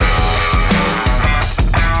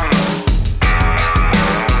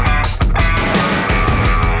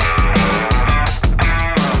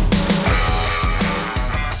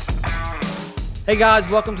Hey guys,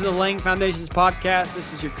 welcome to the Lang Foundations podcast.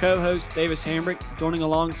 This is your co-host, Davis Hambrick. Joining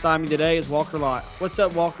alongside me today is Walker Lott. What's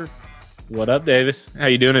up, Walker? What up, Davis? How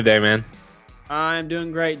you doing today, man? I'm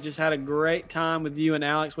doing great. Just had a great time with you and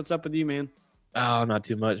Alex. What's up with you, man? Oh, not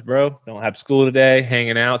too much, bro. Don't have school today.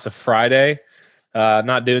 Hanging out. It's a Friday.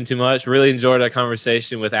 Not doing too much. Really enjoyed that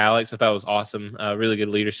conversation with Alex. I thought it was awesome. Really good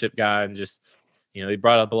leadership guy, and just he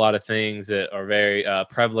brought up a lot of things that are very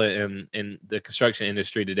prevalent in the construction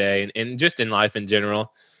industry today, and just in life in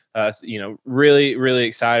general. Really, really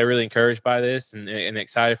excited, really encouraged by this, and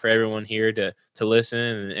excited for everyone here to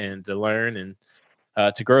listen and to learn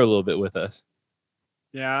and to grow a little bit with us.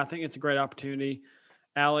 Yeah, I think it's a great opportunity.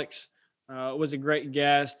 Alex was a great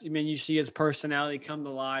guest. I mean, you see his personality come to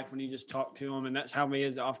life when you just talk to him, and that's how he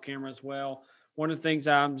is off camera as well. One of the things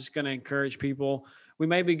I'm just going to encourage people, we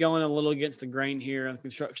may be going a little against the grain here in the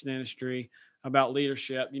construction industry about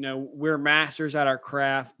leadership. We're masters at our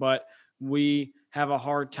craft, but we have a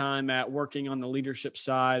hard time at working on the leadership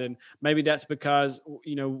side. And maybe that's because,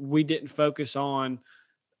 we didn't focus on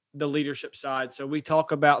the leadership side. So we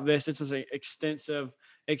talk about this. This is an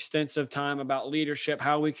extensive time about leadership,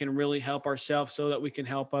 how we can really help ourselves so that we can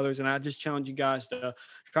help others. And I just challenge you guys to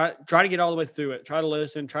try to get all the way through it. Try to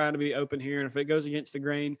listen, try to be open here. And if it goes against the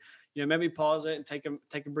grain, maybe pause it and take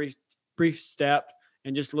a brief step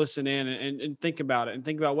and just listen in and think about it and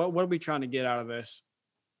think about what are we trying to get out of this.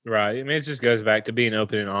 Right. I mean, it just goes back to being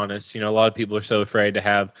open and honest. A lot of people are so afraid to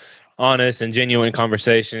have honest and genuine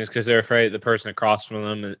conversations because they're afraid the person across from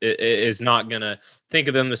them is not going to think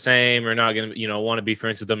of them the same or not going to, want to be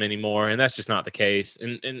friends with them anymore. And that's just not the case.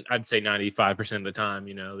 And I'd say 95% of the time,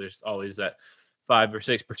 there's always that 5 or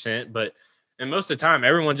 6%. And most of the time,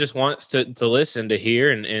 everyone just wants to listen, to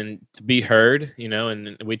hear, and to be heard,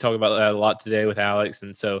 and we talk about that a lot today with Alex.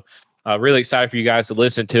 And so really excited for you guys to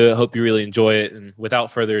listen to it. Hope you really enjoy it. And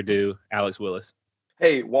without further ado, Alex Willis.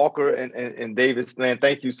 Hey, Walker and Davis, man,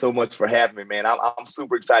 thank you so much for having me, man. I'm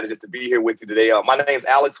super excited just to be here with you today. My name is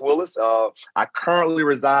Alex Willis. I currently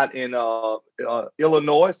reside in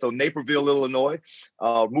Illinois, so Naperville, Illinois.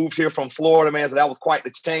 Moved here from Florida, man, so that was quite the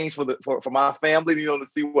change for my family, to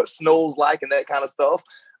see what snow's like and that kind of stuff.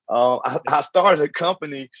 I started a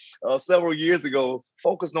company several years ago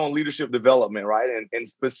focused on leadership development, right? And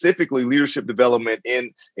specifically leadership development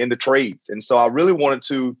in the trades. And so I really wanted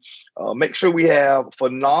to make sure we have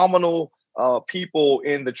phenomenal people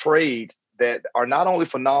in the trades that are not only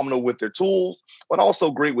phenomenal with their tools, but also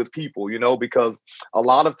great with people, because a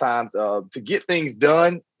lot of times to get things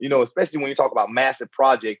done, especially when you talk about massive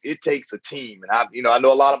projects, it takes a team. And I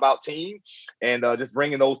know a lot about team, and just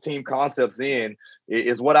bringing those team concepts in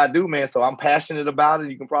is what I do, man. So I'm passionate about it.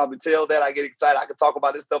 You can probably tell that I get excited. I can talk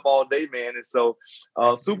about this stuff all day, man. And so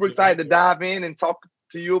super excited to dive in and talk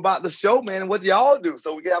to you about the show, man, and what y'all do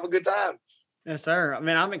so we can have a good time. Yes, sir. I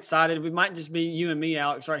mean, I'm excited. We might just be you and me,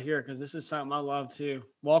 Alex, right here, because this is something I love too.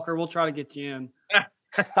 Walker, we'll try to get you in.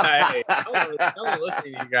 Hey, I'm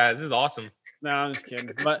listening to you guys. This is awesome. No, I'm just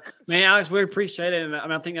kidding. But, man, Alex, we appreciate it.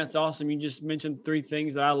 And I think that's awesome. You just mentioned 3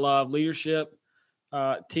 things that I love: leadership,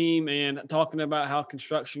 team, and talking about how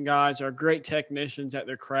construction guys are great technicians at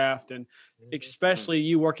their craft, and especially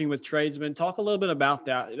you working with tradesmen. Talk a little bit about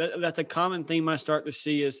that. That's a common theme I start to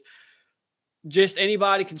see is just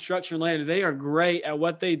anybody construction related. They are great at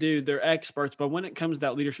what they do. They're experts. But when it comes to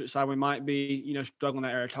that leadership side, we might be, struggling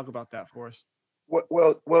in that area. Talk about that for us.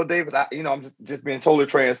 Well, David, I'm just being totally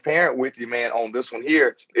transparent with you, man, on this one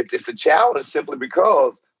here. It's a challenge simply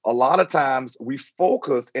because a lot of times we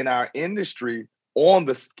focus in our industry on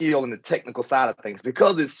the skill and the technical side of things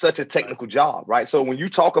because it's such a technical job, right? So when you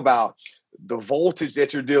talk about the voltage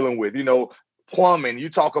that you're dealing with, plumbing, you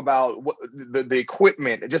talk about the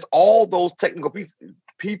equipment, just all those technical pieces,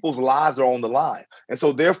 people's lives are on the line. And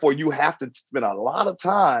so therefore you have to spend a lot of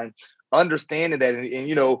time understanding that.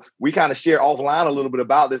 And we kind of share offline a little bit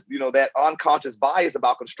about this, that unconscious bias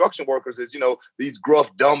about construction workers is, these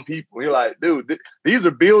gruff, dumb people. You're like, dude, these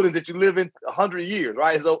are buildings that you live in 100 years,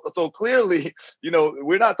 right? So clearly,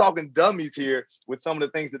 we're not talking dummies here with some of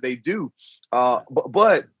the things that they do.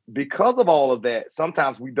 But because of all of that,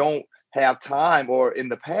 sometimes we don't have time, or in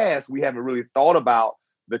the past, we haven't really thought about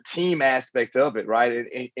the team aspect of it, right?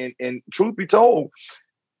 And truth be told,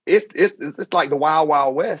 it's like the wild,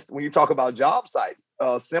 wild west when you talk about job sites,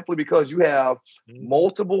 simply because you have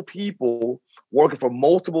multiple people working for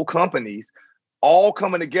multiple companies, all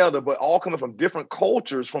coming together, but all coming from different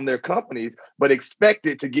cultures from their companies, but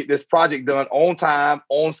expected to get this project done on time,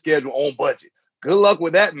 on schedule, on budget. Good luck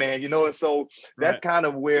with that, man. And so that's kind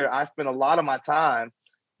of where I spend a lot of my time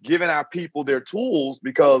giving our people their tools,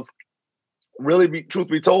 because really, truth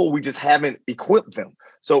be told, we just haven't equipped them.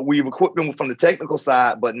 So we've equipped them from the technical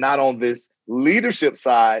side, but not on this leadership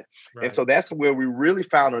side. Right. And so that's where we really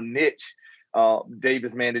found a niche,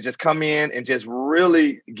 Davis, man, to just come in and just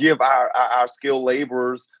really give our skilled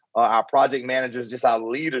laborers, our project managers, just our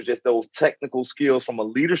leaders, just those technical skills from a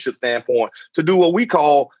leadership standpoint to do what we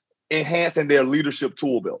call enhancing their leadership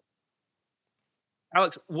tool belt.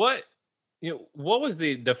 Alex, what was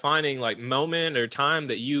the defining like moment or time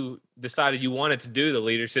that you decided you wanted to do the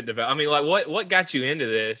leadership development? I mean, like what got you into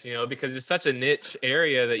this, because it's such a niche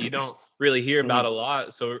area that you don't really hear about a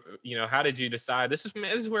lot. So, how did you decide this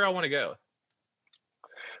is where I want to go?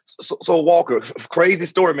 So Walker, crazy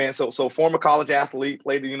story, man. So former college athlete,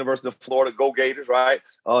 played at the University of Florida, go Gators, right?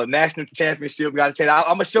 National championship, got a chance.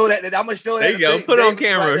 I'm gonna show that. There you go. Put it on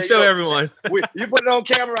camera. Right, show everyone. You put it on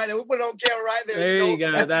camera right there. We put it on camera right there. There you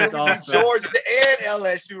go. That's awesome. Georgia and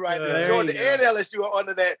LSU right there. Georgia and LSU are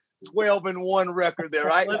under that 12-1 record there,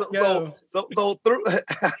 right? Let's go. So through,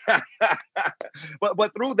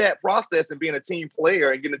 but through that process and being a team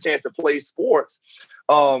player and getting a chance to play sports,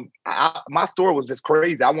 my story was just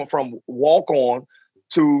crazy. I went from walk-on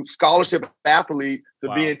to scholarship athlete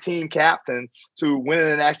to being team captain to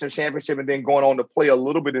winning a national championship and then going on to play a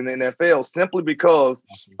little bit in the NFL simply because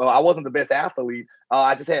I wasn't the best athlete.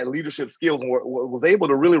 I just had leadership skills and was able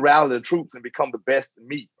to really rally the troops and become the best in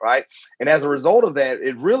me, right? And as a result of that,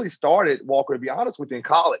 it really started, Walker, to be honest with you, in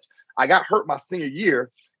college. I got hurt my senior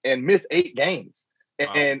year and missed 8 games.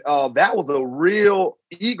 And that was a real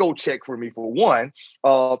ego check for me, for one,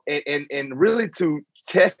 and really to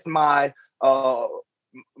test my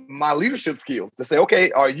leadership skills to say,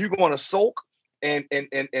 okay, are you going to sulk and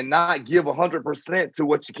not give 100% to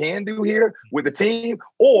what you can do here with the team,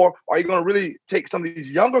 or are you going to really take some of these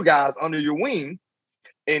younger guys under your wing?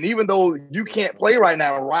 And even though you can't play right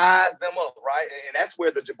now, rise them up, right? And that's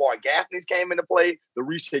where the Jabbar Gaffneys came into play, the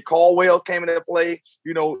Rishae Caldwells came into play,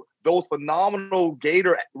 those phenomenal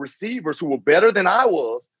Gator receivers who were better than I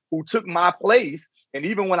was, who took my place. And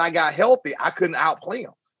even when I got healthy, I couldn't outplay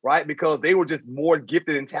them, right? Because they were just more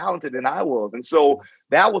gifted and talented than I was. And so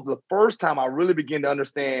that was the first time I really began to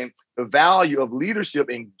understand the value of leadership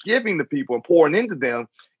and giving to people and pouring into them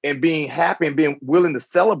and being happy and being willing to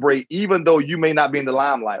celebrate, even though you may not be in the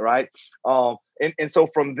limelight, right? And so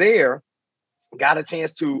from there, got a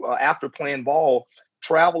chance to, after playing ball,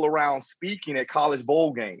 travel around speaking at college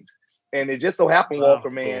bowl games. And it just so happened, Walker,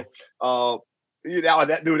 man, that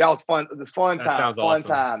was fun. It was fun time.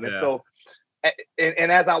 Yeah. And so,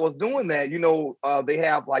 and as I was doing that, they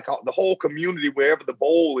have like the whole community, wherever the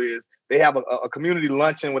bowl is, they have a community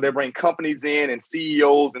luncheon where they bring companies in and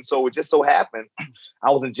CEOs. And so it just so happened, I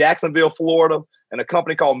was in Jacksonville, Florida, and a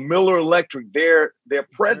company called Miller Electric, their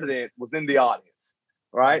president was in the audience,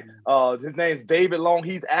 right? His name's David Long.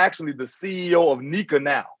 He's actually the CEO of NECA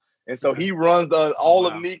now. And so he runs all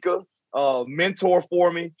of NECA, mentor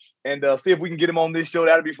for me. And see if we can get him on this show.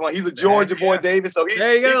 That'll be fun. He's a Georgia boy, David. So he's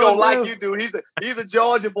gonna like you, dude. He's a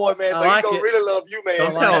Georgia boy, man. So he's gonna really love you, man.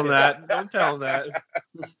 Don't tell him that. Don't tell him that.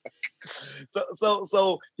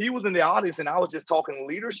 So he was in the audience, and I was just talking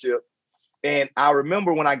leadership. And I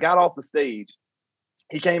remember when I got off the stage,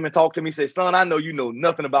 he came and talked to me. Said, "Son, I know you know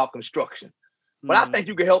nothing about construction, but I think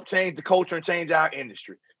you can help change the culture and change our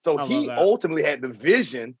industry." So he ultimately had the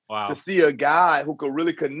vision to see a guy who could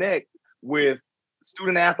really connect with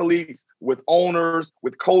student athletes, with owners,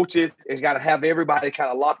 with coaches, and got to have everybody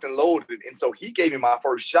kind of locked and loaded. And so he gave me my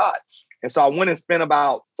first shot. And so I went and spent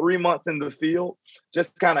about 3 months in the field,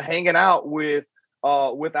 just kind of hanging out with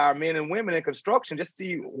our men and women in construction, just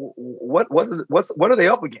see what are they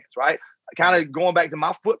up against, right? Kind of going back to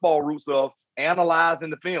my football roots of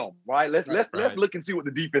analyzing the film, right? Let's look and see what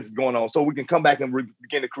the defense is going on, so we can come back and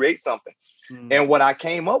begin to create something. And what I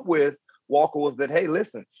came up with, Walker, was that, hey,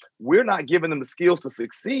 listen, we're not giving them the skills to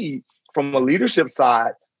succeed from a leadership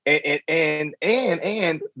side, and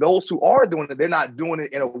those who are doing it, they're not doing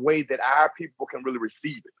it in a way that our people can really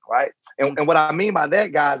receive it, right? And what I mean by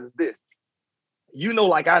that, guys, is this: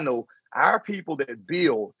 like I know, our people that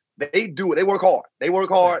build, they do it. They work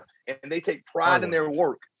hard, and they take pride in their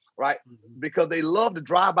work, right? Because they love to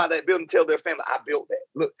drive by that building and tell their family, "I built that.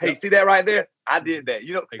 Look, hey, see that right there? I did that.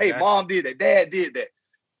 Hey, mom did that, dad did that."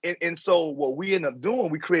 And so what we ended up doing,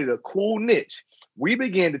 we created a cool niche. We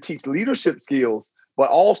began to teach leadership skills, but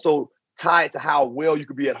also tie it to how well you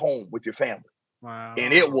could be at home with your family. Wow.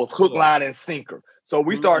 And it was hook, line, and sinker. So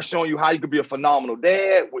we started showing you how you could be a phenomenal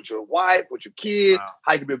dad with your wife, with your kids,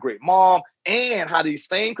 how you could be a great mom, and how these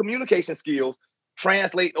same communication skills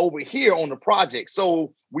translate over here on the project.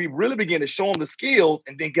 So we really began to show them the skills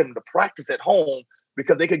and then get them to practice at home,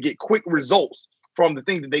 because they could get quick results from the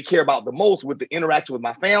thing that they care about the most, with the interaction with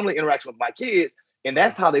my family, interaction with my kids, And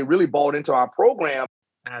that's how they really bought into our program.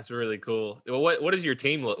 That's really cool. Well, what does your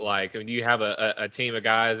team look like? I mean, do you have a team of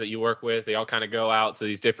guys that you work with? They all kind of go out to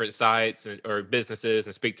these different sites or businesses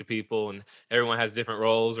and speak to people, and everyone has different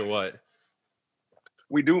roles, or what?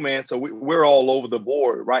 We do, man. So we're all over the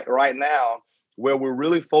board right now. Where we're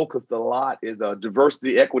really focused a lot is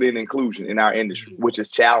diversity, equity, and inclusion in our industry, which is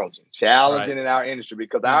challenging Right. in our industry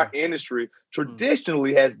because our industry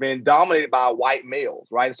traditionally has been dominated by white males,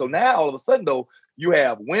 right? So now all of a sudden, though, you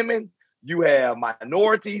have women, you have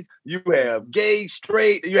minorities, you have gay,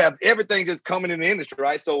 straight, you have everything just coming in the industry,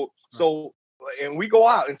 right? So and we go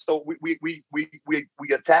out and so we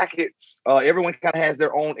attack it. Everyone kind of has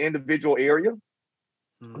their own individual area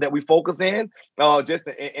that we focus in,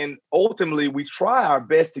 and ultimately we try our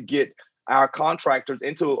best to get our contractors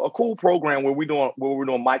into a cool program where we're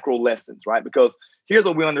doing micro lessons, right? Because here's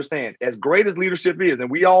what we understand: as great as leadership is,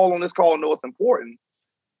 and we all on this call know it's important,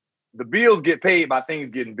 the bills get paid by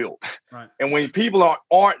things getting built, right? And when people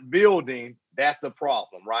aren't building, that's a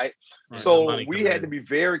problem, right? So we had to be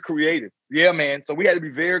very creative. Yeah, man. So we had to be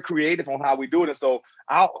very creative on how we do it. And so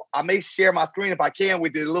I may share my screen if I can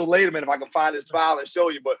with you a little later, man, if I can find this file and show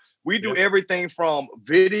you. But we do everything from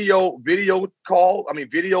video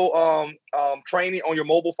training on your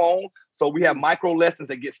mobile phone. So we have micro lessons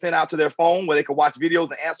that get sent out to their phone where they can watch videos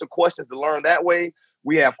and answer questions to learn that way.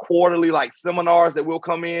 We have quarterly seminars that will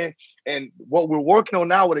come in. And what we're working on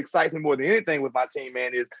now, what excites me more than anything with my team,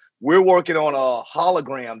 man, is we're working on a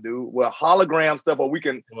hologram, dude. Well, hologram stuff where we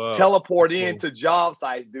can teleport into job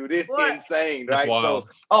sites, dude. It's insane, right?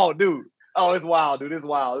 So, dude. Oh, it's wild, dude. It's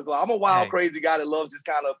wild. I'm a wild, crazy guy that loves just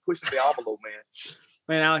kind of pushing the envelope, man.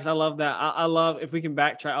 Man, Alex, I love that. I love, if we can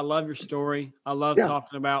backtrack, I love your story. I love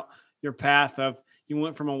talking about your path of you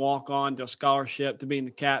went from a walk-on to a scholarship to being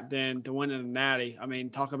the captain to winning a natty. I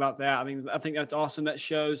mean, talk about that. I mean, I think that's awesome. That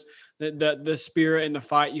shows the spirit and the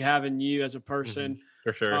fight you have in you as a person. Mm-hmm.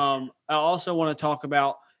 For sure. I also want to talk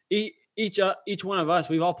about each one of us.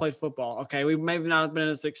 We've all played football. Okay, we maybe not been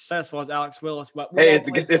as successful as Alex Willis, but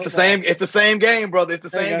it's the same. It's the same game, brother. It's the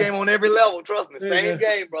same game on every level. Trust me, same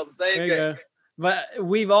game, brother. Same game. But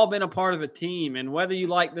we've all been a part of a team, and whether you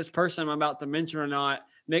like this person I'm about to mention or not,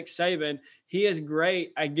 Nick Saban, he is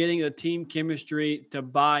great at getting the team chemistry to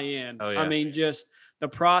buy in. Oh, yeah. I mean, just the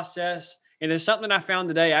process. And it's something I found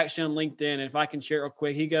today actually on LinkedIn. And if I can share it real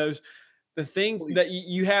quick, he goes, the things that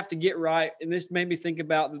you have to get right, and this made me think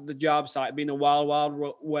about the job site being the wild,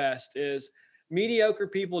 wild west, is mediocre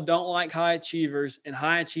people don't like high achievers, and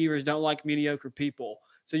high achievers don't like mediocre people.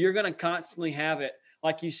 So you're going to constantly have it.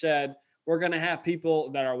 Like you said, we're going to have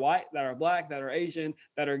people that are white, that are black, that are Asian,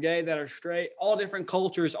 that are gay, that are straight, all different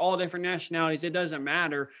cultures, all different nationalities. It doesn't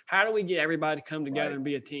matter. How do we get everybody to come together and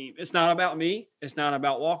be a team? It's not about me. It's not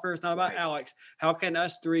about Walker. It's not about Alex. How can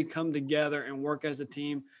us three come together and work as a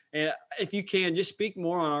team? And if you can, just speak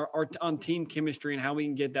more on on team chemistry and how we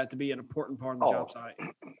can get that to be an important part of the job site.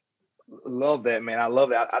 Love that, man. I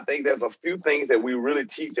love that. I think there's a few things that we really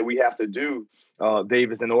teach that we have to do,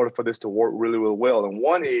 Davis, in order for this to work really, really well. And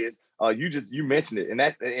one is you mentioned it,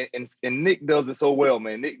 and Nick does it so well,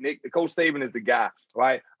 man. Nick, Coach Saban is the guy,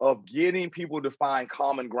 right, of getting people to find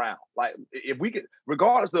common ground. Like if we could,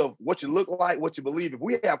 regardless of what you look like, what you believe, if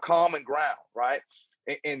we have common ground, right,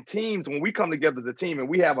 and teams, when we come together as a team and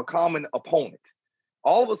we have a common opponent,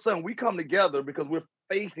 all of a sudden we come together because we're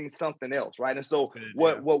facing something else, right? And so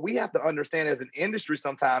what we have to understand as an industry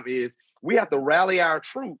sometimes is we have to rally our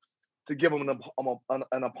troops to give them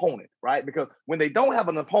an opponent, right? Because when they don't have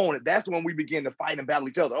an opponent, that's when we begin to fight and battle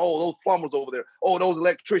each other. Oh, those plumbers over there. Oh, those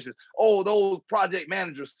electricians. Oh, those project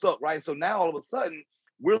managers suck, right? So now all of a sudden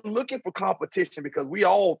we're looking for competition because we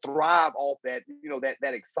all thrive off that,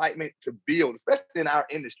 that excitement to build, especially in our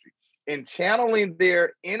industry, and channeling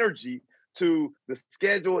their energy to the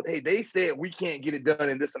schedule. Hey, they said we can't get it done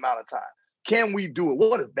in this amount of time. Can we do it?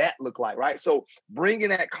 What does that look like, right? So bringing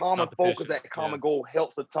that common focus, that common goal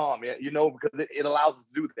helps a ton, because it allows us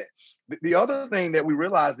to do that. The other thing that we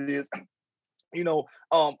realize is,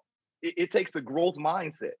 it takes a growth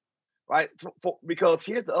mindset, right? Because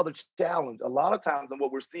here's the other challenge. A lot of times, and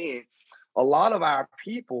what we're seeing, a lot of our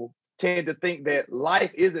people tend to think that life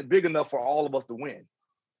isn't big enough for all of us to win.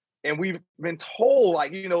 And we've been told,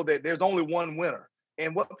 that there's only one winner.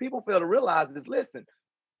 And what people fail to realize is, listen,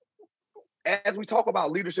 as we talk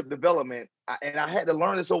about leadership development, and I had to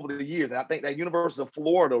learn this over the years, and I think that University of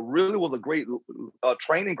Florida really was a great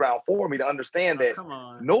training ground for me to understand that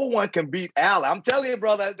no one can beat Alex. I'm telling you,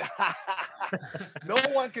 brother, no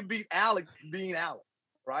one can beat Alex being Alex,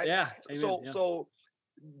 right? Yeah. So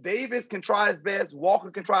Davis can try his best, Walker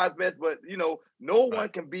can try his best, but no one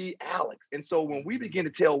can beat Alex. And so when we begin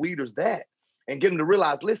to tell leaders that, and get them to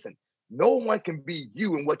realize, listen, no one can be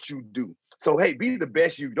you in what you do. So, hey, be the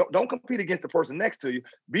best you. Don't compete against the person next to you.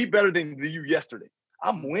 Be better than you yesterday.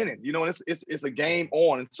 I'm winning, you know, and it's a game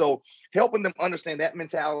on. And so helping them understand that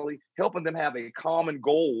mentality, helping them have a common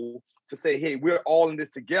goal to say, hey, we're all in this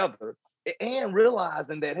together, and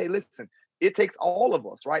realizing that, hey, listen, it takes all of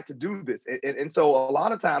us, right, to do this. And so a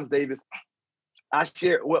lot of times, Davis, I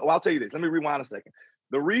share, well, I'll tell you this. Let me rewind a second.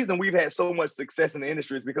 The reason we've had so much success in the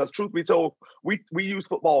industry is because, truth be told, we use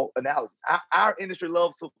football analogies. Our industry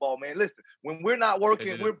loves football, man. Listen, when we're not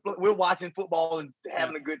working, we're watching football and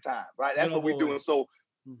having a good time, right? That's what we're doing. So,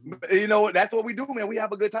 you know, that's what we do, man. We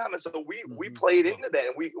have a good time, and so we played into that,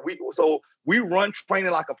 and we run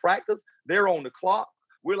training like a practice. They're on the clock.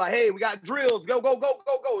 We're like, hey, we got drills. Go.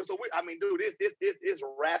 So dude, it's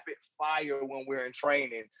rapid fire when we're in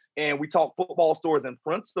training. And we talk football stories and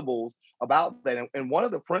principles about that. And one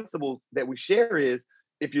of the principles that we share is,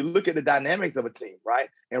 if you look at the dynamics of a team, right,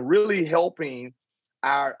 and really helping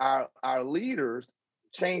our leaders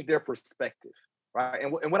change their perspective, right?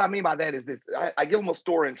 And what I mean by that is this. I give them a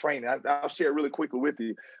story in training. I'll share it really quickly with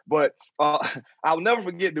you. But I'll never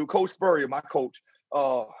forget, dude, Coach Spurrier, my coach,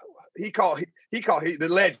 he called the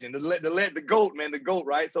legend, the GOAT, man, the GOAT,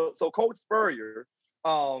 right? So Coach Spurrier,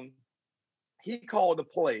 he called a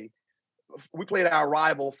play. We played our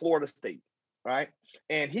rival, Florida State, right?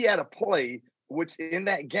 And he had a play, which in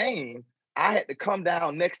that game, I had to come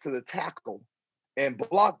down next to the tackle and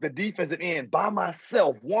block the defensive end by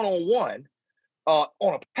myself, one-on-one, on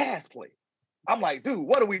a pass play. I'm like, dude,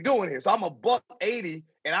 what are we doing here? So I'm a $180,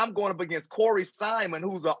 and I'm going up against Corey Simon,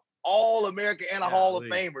 who's an All-American and a Hall of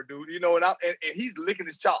Famer, dude. You know, and he's licking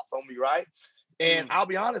his chops on me, right? And I'll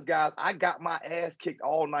be honest, guys, I got my ass kicked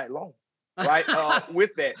all night long. Right,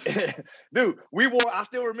 with that, dude, I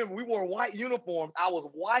still remember, we wore white uniforms. I was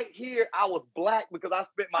white here, I was black because I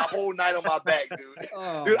spent my whole night on my back, dude.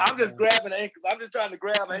 Dude, I'm just grabbing ankles. I'm just trying to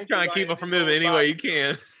grab ankles. Trying to keep them from moving any way you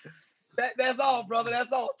can. That's all, brother.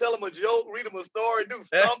 That's all. Tell them a joke, read them a story, do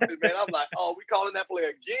something, man. I'm like, oh, we calling that play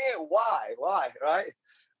again? Why? Right?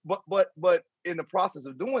 But in the process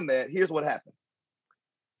of doing that, here's what happened.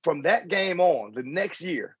 From that game on, the next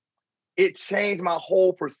year, it changed my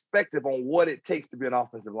whole perspective on what it takes to be an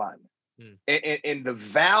offensive lineman, and the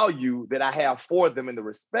value that I have for them and the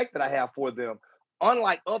respect that I have for them,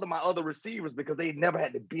 unlike my other receivers, because they never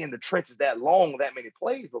had to be in the trenches that long, that many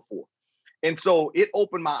plays before. And so it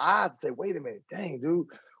opened my eyes to say, wait a minute, dang, dude,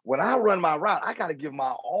 when I run my route, I got to give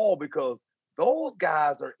my all, because those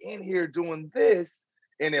guys are in here doing this.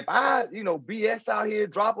 And if I, BS out here,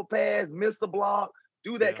 drop a pass, miss a block,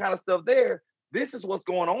 do that kind of stuff there, this is what's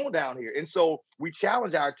going on down here. And so we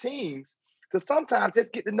challenge our teams to sometimes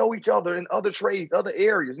just get to know each other in other trades, other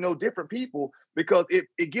areas, different people, because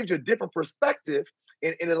it gives you a different perspective,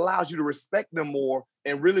 and it allows you to respect them more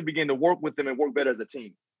and really begin to work with them and work better as a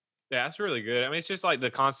team. Yeah, that's really good. I mean, it's just like the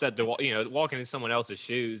concept of, walking in someone else's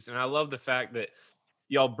shoes. And I love the fact that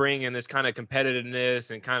y'all bring in this kind of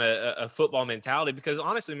competitiveness and kind of a football mentality, because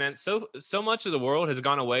honestly, man, so much of the world has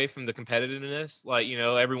gone away from the competitiveness. Like,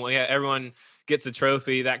 everyone gets a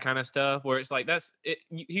trophy, that kind of stuff, where it's like, that's it.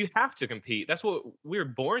 You have to compete. That's what we were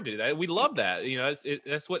born to do. We love that.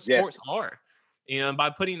 That's what sports are. And by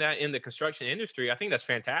putting that in the construction industry, I think that's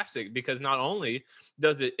fantastic, because not only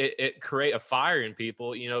does it create a fire in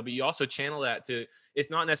people, but you also channel that to, it's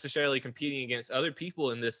not necessarily competing against other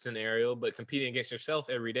people in this scenario, but competing against yourself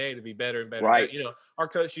every day to be better and better. Right. Our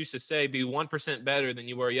coach used to say, be 1% better than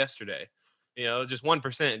you were yesterday. Just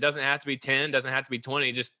 1%. It doesn't have to be 10, doesn't have to be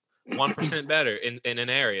 20, just 1% better in an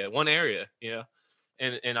area, one area,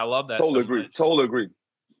 and I love that. Totally agree. Totally agree.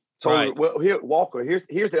 Totally. Right. Well, here, Walker,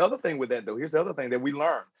 here's the other thing with that, though. Here's the other thing that we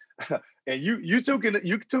learned. And you two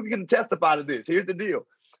can testify to this. Here's the deal.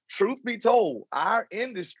 Truth be told, our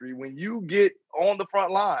industry, when you get on the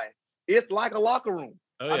front line, it's like a locker room.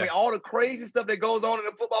 Oh, yeah. I mean, all the crazy stuff that goes on in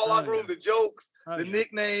the football locker room, the jokes, the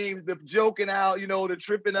nicknames, the joking out, the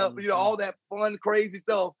tripping up, all that fun, crazy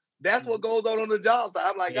stuff. That's what goes on the job side.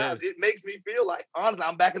 I'm like, guys, it makes me feel like, honestly,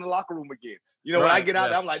 I'm back in the locker room again. When I get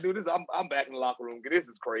out there, I'm like, dude, I'm back in the locker room. This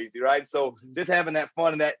is crazy, right? So just having that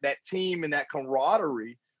fun and that team and that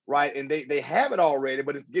camaraderie, right? And they have it already,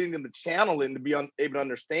 but it's getting them to channel it and to be able to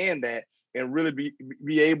understand that and really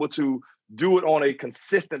be able to do it on a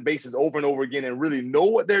consistent basis over and over again and really know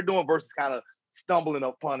what they're doing versus kind of stumbling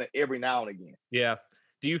upon it every now and again. Yeah.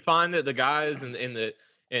 Do you find that the guys and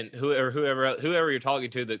whoever you're talking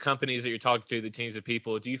to, the companies that you're talking to, the teams of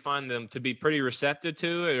people, do you find them to be pretty receptive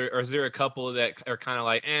to it, or is there a couple that are kind of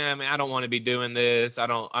like, man, I don't want to be doing this, I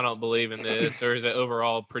don't believe in this, or is it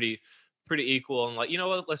overall pretty equal and like,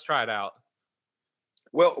 what, let's try it out?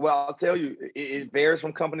 Well, I'll tell you, it varies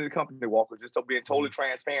from company to company, Walker, just so being totally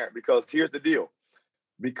transparent, because here's the deal.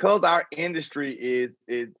 Because our industry is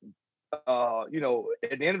at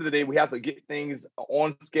the end of the day, we have to get things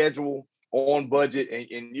on schedule, on budget,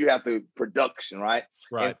 and you have to production, right?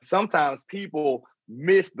 Right. And sometimes people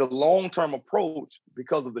miss the long-term approach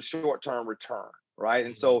because of the short-term return, right?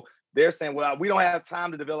 And so they're saying, well, we don't have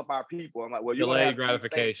time to develop our people. I'm like, well, you're going to have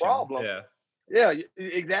gratification. the same problem. Yeah,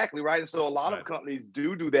 exactly, right? And so a lot of companies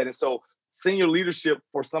do that. And so senior leadership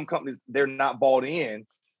for some companies, they're not bought in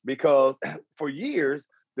because for years,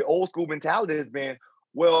 the old school mentality has been,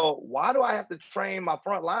 well, why do I have to train my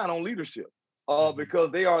front line on leadership?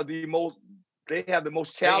 Because they have the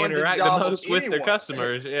most challenging interact job the most with their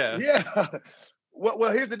customers. Yeah. Yeah.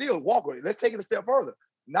 Well, here's the deal, Walker. Let's take it a step further.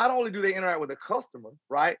 Not only do they interact with the customer,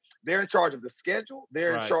 right? They're in charge of the schedule.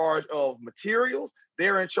 They're in charge of materials.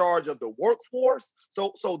 They're in charge of the workforce.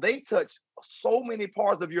 So they touch so many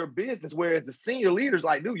parts of your business. Whereas the senior leaders,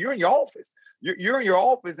 like, dude, you're in your office. You're in your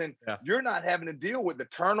office, and you're not having to deal with the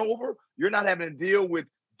turnover. You're not having to deal with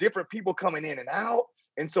different people coming in and out.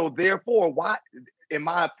 And so, therefore, why, in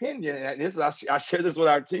my opinion, and this I share this with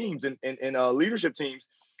our teams and leadership teams.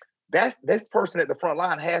 This person at the front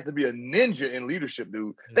line has to be a ninja in leadership,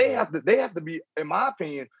 dude. They have to be, in my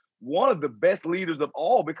opinion, one of the best leaders of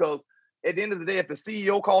all, because at the end of the day, if the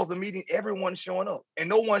CEO calls a meeting, everyone's showing up, and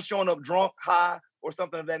no one's showing up drunk, high, or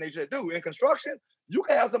something of that nature. Dude, in construction, you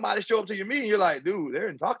can have somebody show up to your meeting. You're like, dude, they're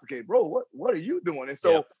intoxicated, bro. What are you doing? And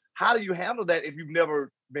so, how do you handle that if you've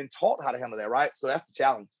never been taught how to handle that, right? So that's the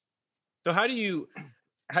challenge. So how do you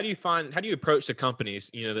approach the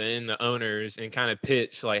companies, the owners, and kind of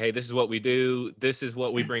pitch like, hey, this is what we do. This is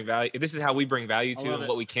what we bring value. This is how we bring value to, and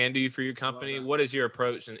what we can do for your company. What is your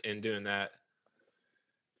approach in doing that?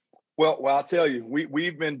 Well, I'll tell you,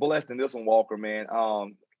 we've been blessed in this one, Walker, man.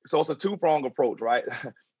 So it's a two-pronged approach, right?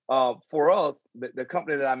 For us, the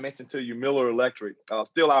company that I mentioned to you, Miller Electric,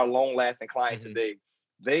 still our long-lasting client today.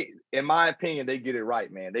 They, in my opinion, they get it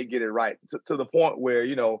right, man. They get it right to the point where,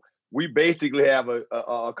 we basically have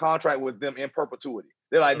a contract with them in perpetuity.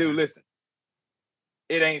 They're like, dude, listen,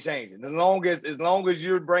 it ain't changing. As long as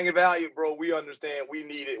you're bringing value, bro, we understand. We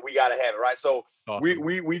need it. We got to have it, right? So awesome.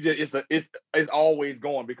 we just it's always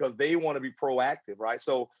going, because they want to be proactive, right?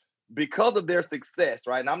 So because of their success,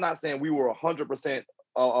 right? And I'm not saying we were 100%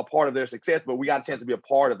 a part of their success, but we got a chance to be a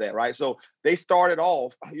part of that, right? So they started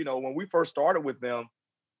off, when we first started with them,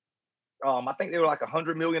 I think they were like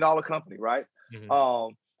 $100 million company, right?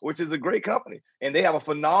 Which is a great company. And they have a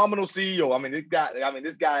phenomenal CEO.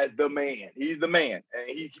 This guy is the man. He's the man. And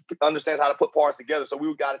he understands how to put parts together. So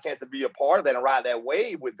we got a chance to be a part of that and ride that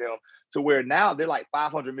wave with them, to where now they're like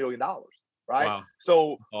 $500 million, right? Wow.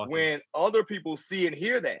 So awesome. When other people see and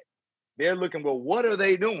hear that, they're looking, well, what are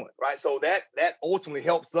they doing, right? So that ultimately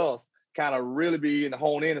helps us kind of really be in the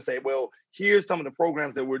hone in and say, well, here's some of the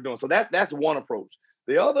programs that we're doing. So that's one approach.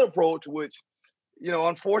 The other approach, which,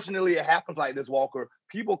 unfortunately, it happens like this, Walker.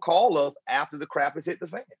 People call us after the crap has hit the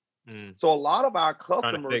fan. So a lot of our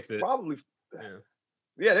customers probably,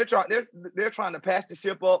 they're trying to patch the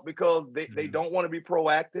ship up because they don't want to be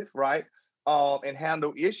proactive, right? And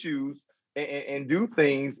handle issues and do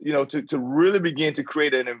things, to really begin to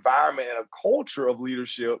create an environment and a culture of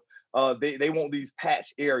leadership. They want these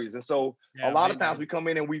patch areas, and so a lot of times we come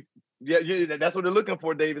in and that's what they're looking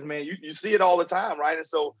for, Davis, man. You see it all the time, right? And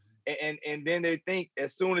so. And then they think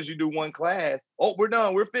as soon as you do one class, oh, we're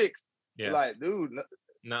done, we're fixed. Yeah. You're like, dude,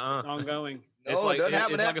 no, it's ongoing. It's like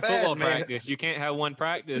a football practice. You can't have one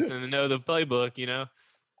practice and know the playbook,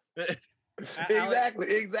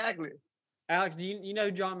 Exactly. Alex, do you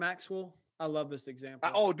know John Maxwell? I love this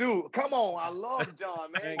example. Oh, dude, come on. I love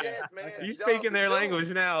John, man. Yes, man. Okay. You speaking their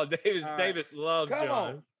language now. Davis loves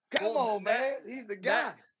John. Come on, man. He's the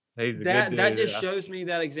guy. That just shows me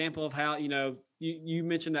that example of how, you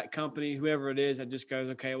mentioned that company, whoever it is, that just goes,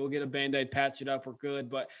 okay, we'll get a Band-Aid, patch it up, we're good.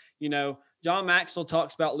 But, John Maxwell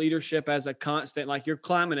talks about leadership as a constant, like you're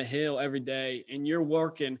climbing a hill every day and you're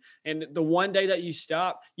working. And the one day that you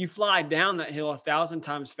stop, you fly down that hill 1,000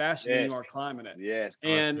 times faster than you are climbing it. Yes.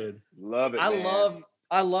 And love it.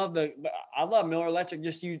 I love Miller Electric,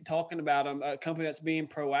 just you talking about them, a company that's being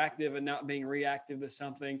proactive and not being reactive to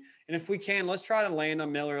something. And if we can, let's try to land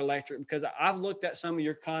on Miller Electric, because I've looked at some of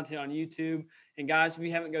your content on YouTube. And guys, if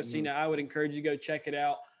you haven't seen it, I would encourage you to go check it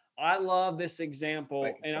out. I love this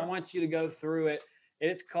example, and I want you to go through it.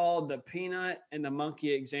 It's called the peanut and the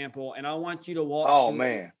monkey example. And I want you to walk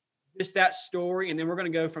through just that story, and then we're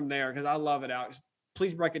going to go from there, because I love it, Alex.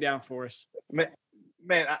 Please break it down for us.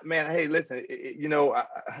 Man, hey, listen,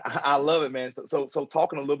 I love it, man. So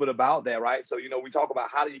talking a little bit about that, right? So, we talk about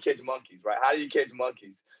how do you catch monkeys, right? How do you catch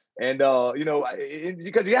monkeys? And,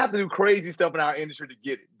 because you have to do crazy stuff in our industry to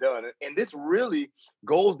get it done. And this really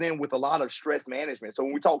goes in with a lot of stress management. So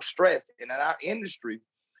when we talk stress and in our industry,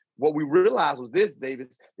 what we realized was this,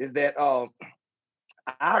 Davis, is that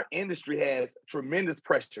our industry has tremendous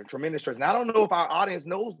pressure, tremendous stress. And I don't know if our audience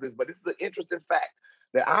knows this, but this is an interesting fact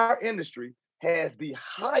that our industry has the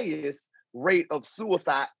highest rate of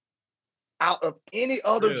suicide out of any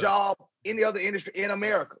other job, any other industry in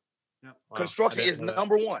America. Yep. Wow. Construction is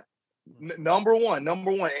number one. Number one.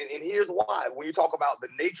 And here's why. When you talk about the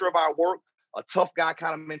nature of our work, a tough guy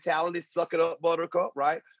kind of mentality, suck it up, buttercup,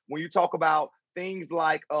 right? When you talk about things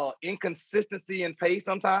like inconsistency in pay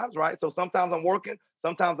sometimes, right? So sometimes I'm working,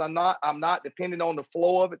 sometimes I'm not, depending on the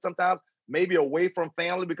flow of it, sometimes maybe away from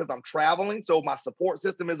family because I'm traveling. So my support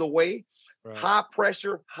system is away. Right. High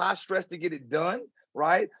pressure, high stress to get it done,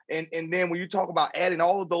 right? And then when you talk about adding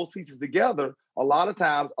all of those pieces together, a lot of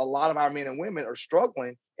times, a lot of our men and women are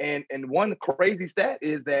struggling. And one crazy stat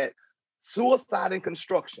is that suicide in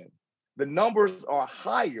construction, the numbers are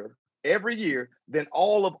higher every year than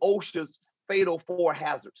all of OSHA's fatal 4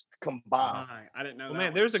 hazards combined. I didn't know that.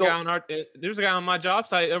 Man, there's a guy on my job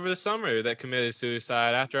site over the summer that committed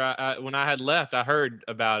suicide after when I had left. I heard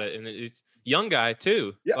about it, and it's a young guy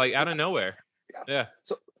too, like out of nowhere. Yeah.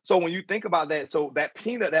 So when you think about that, so that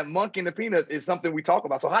monkey in the peanut is something we talk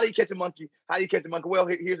about. So how do you catch a monkey? Well,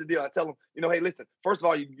 here's the deal. I tell them, hey, listen, first of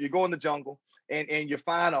all, you go in the jungle and you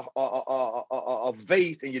find a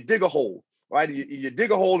vase and you dig a hole, right? You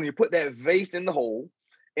dig a hole and you put that vase in the hole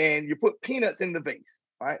and you put peanuts in the vase,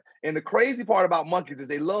 right? And the crazy part about monkeys is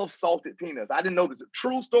they love salted peanuts. I didn't know this. A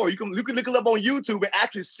true story. You can look it up on YouTube and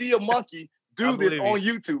actually see a monkey do this on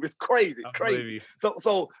YouTube. It's crazy.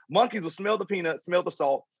 So monkeys will smell the peanuts, smell the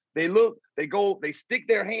salt. They stick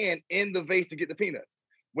their hand in the vase to get the peanuts.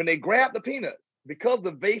 When they grab the peanuts, because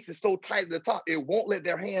the vase is so tight at the top, it won't let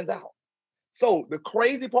their hands out. So the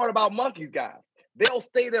crazy part about monkeys, guys, they'll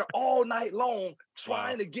stay there all night long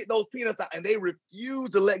trying to get those peanuts out, and they refuse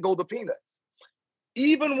to let go of the peanuts.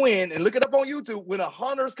 Even when, and look it up on YouTube, when a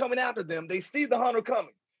hunter's coming after them, they see the hunter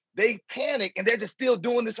coming. They panic, and they're just still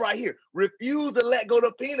doing this right here. Refuse to let go of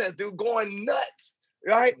the peanuts, dude, going nuts,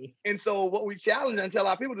 right? And so what we challenge and tell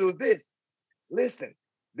our people to do is this. Listen,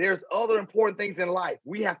 there's other important things in life.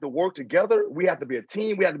 We have to work together. We have to be a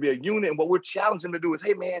team. We have to be a unit. And what we're challenging them to do is,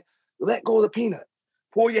 hey, man, let go of the peanuts.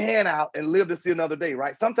 Pull your hand out and live to see another day,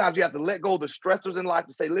 right? Sometimes you have to let go of the stressors in life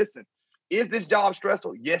to say, listen, is this job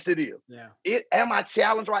stressful? Yes, it is. Yeah. Am I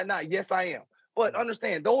challenged right now? Yes, I am. But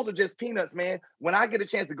understand, those are just peanuts, man. When I get a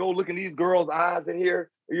chance to go look in these girls' eyes in here,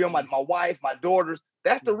 my wife, my daughters,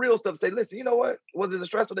 that's the real stuff. Say, listen, you know what? Was it a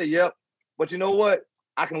stressful day? Yep. But you know what?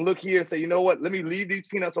 I can look here and say, you know what? Let me leave these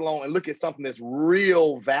peanuts alone and look at something that's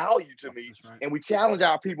real value to me. Right. And we challenge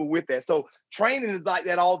our people with that. So training is like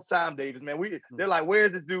that all the time, Davis, man. They're like,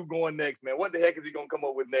 where's this dude going next, man? What the heck is he going to come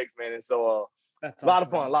up with next, man? And so that's a lot of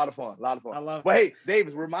fun. I love it. But hey,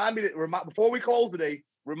 Davis, before we close today,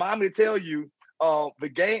 remind me to tell you the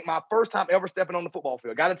game, my first time ever stepping on the football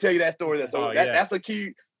field. Got to tell you that story there. So that's a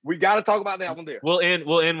key. We got to talk about that one there. We'll end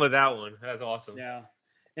with that one. That's awesome. Yeah.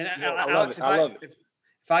 And I love it.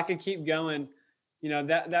 If I could keep going,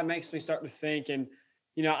 that makes me start to think. And,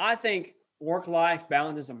 I think work-life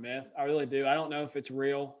balance is a myth. I really do. I don't know if it's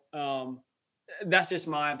real. That's just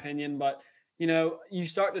my opinion. But, you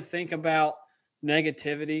start to think about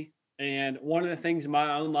negativity. And one of the things in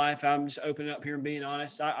my own life, I'm just opening up here and being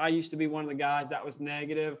honest. I used to be one of the guys that was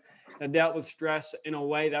negative, that dealt with stress in a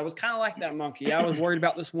way that was kind of like that monkey. I was worried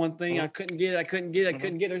about this one thing. I couldn't get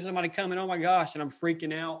it. There's somebody coming. Oh, my gosh. And I'm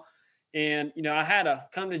freaking out. And, I had to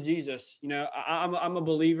come to Jesus. I'm a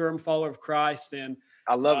believer. I'm a follower of Christ. And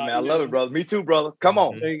I love it, man. I love it, brother. Me too, brother. Come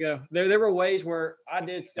on. There you go. There were ways where I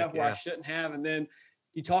did stuff where I shouldn't have. And then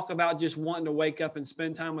you talk about just wanting to wake up and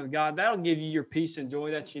spend time with God. That'll give you your peace and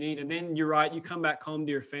joy that you need. And then you're right. You come back home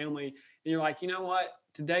to your family and you're like, you know what?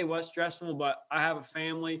 Today was stressful, but I have a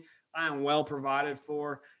family. I am well provided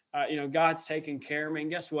for. God's taking care of me. And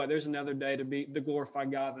guess what? There's another day to glorify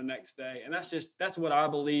God the next day. And that's what I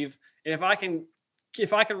believe. And if I can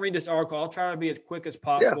read this article, I'll try to be as quick as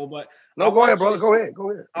possible. Yeah. But go ahead, brother. Go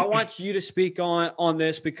ahead. I want you to speak on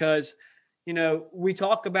this because, we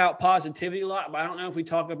talk about positivity a lot, but I don't know if we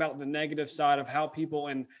talk about the negative side of how people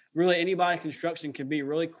and really anybody in construction can be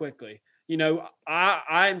really quickly.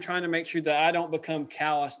 I am trying to make sure that I don't become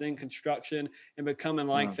calloused in construction and becoming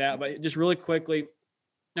like that. But just really quickly,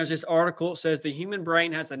 there's this article. It says the human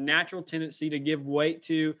brain has a natural tendency to give weight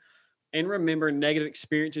to and remember negative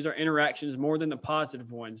experiences or interactions more than the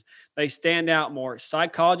positive ones. They stand out more.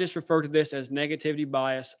 Psychologists refer to this as negativity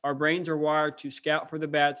bias. Our brains are wired to scout for the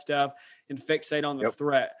bad stuff and fixate on the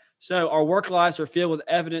threat. So our work lives are filled with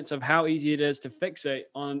evidence of how easy it is to fixate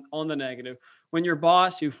on the negative. When your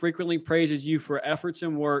boss, who frequently praises you for efforts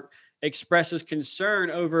and work, expresses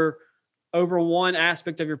concern over one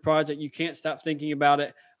aspect of your project, you can't stop thinking about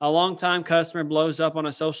it. A longtime customer blows up on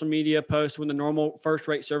a social media post when the normal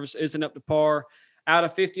first-rate service isn't up to par. Out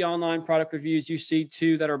of 50 online product reviews, you see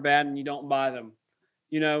 2 that are bad and you don't buy them.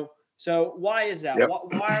 So why is that?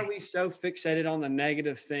 Why are we so fixated on the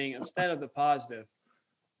negative thing instead of the positive?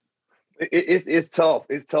 It's tough.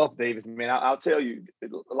 It's tough, Davis. Man, I'll tell you,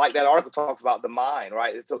 like that article talks about the mind,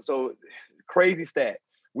 right? So crazy stat.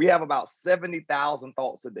 We have about 70,000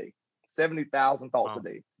 thoughts a day. 70,000 thoughts a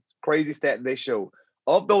day. Crazy stat they show.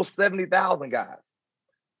 Of those 70,000 guys,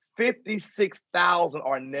 56,000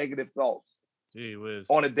 are negative thoughts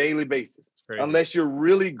on a daily basis, unless you're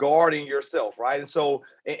really guarding yourself, right? And so,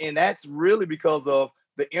 and that's really because of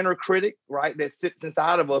the inner critic, right, that sits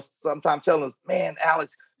inside of us, sometimes telling us, man,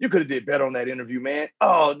 Alex, you could have did better on that interview, man.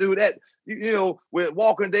 Oh, dude, that, with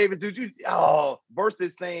Walker and Davis, dude,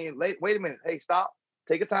 versus saying, wait a minute, hey, stop.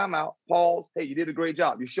 Take a time out, pause. Hey, you did a great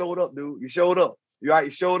job. You showed up, dude. You showed up. You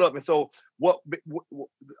showed up. And so what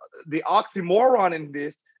the oxymoron in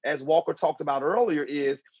this, as Walker talked about earlier,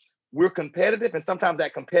 is we're competitive, and sometimes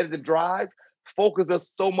that competitive drive focuses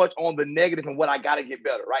us so much on the negative and what I got to get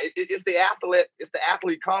better, right? It's the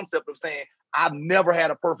athlete concept of saying, I've never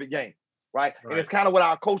had a perfect game, right? And it's kind of what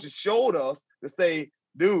our coaches showed us to say,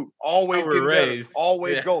 dude, always get better,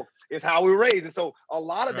 always go. It's how we raise. And so a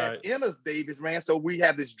lot of that's in us, Davis, man. So we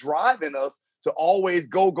have this drive in us to always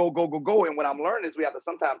go. And what I'm learning is we have to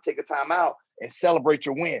sometimes take a time out and celebrate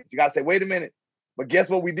your wins. You got to say, wait a minute. But guess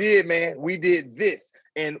what we did, man? We did this.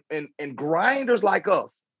 And grinders like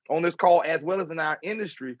us on this call, as well as in our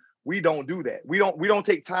industry, we don't do that. We don't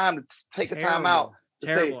take time to take a time out to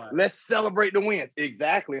say, let's celebrate the wins.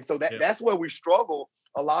 Exactly. And so that's where we struggle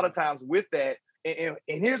a lot of times with that. And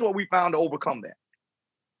here's what we found to overcome that.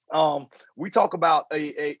 We talk about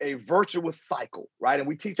a virtuous cycle, right? And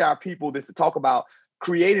we teach our people this, to talk about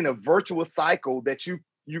creating a virtuous cycle that you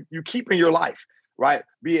keep in your life, right?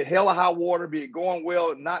 Be it hell or high water, be it going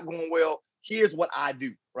well, not going well. Here's what I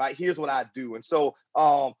do, right? Here's what I do. And so,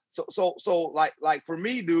 like for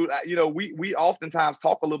me, dude, we oftentimes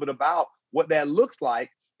talk a little bit about what that looks like.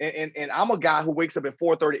 And I'm a guy who wakes up at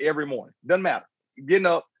 4:30 every morning. Doesn't matter. Getting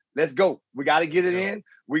up, let's go. We got to get it in.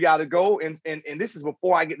 We got to go. And this is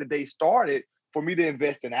before I get the day started, for me to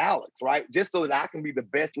invest in Alex, right? Just so that I can be the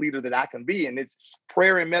best leader that I can be. And it's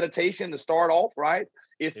prayer and meditation to start off, right?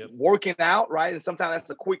 It's working out, right? And sometimes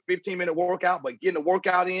that's a quick 15-minute workout, but getting the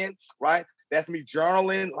workout in, right? That's me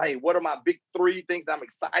journaling. Like, what are my big 3 things that I'm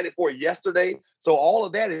excited for yesterday? So all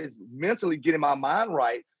of that is mentally getting my mind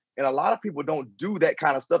right. And a lot of people don't do that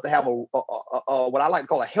kind of stuff to have a what I like to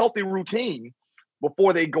call a healthy routine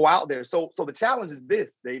before they go out there. So the challenge is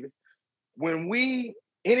this, Davis.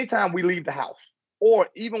 Anytime we leave the house, or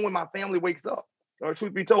even when my family wakes up, or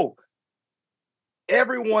truth be told,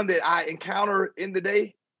 everyone that I encounter in the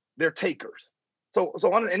day, they're takers. So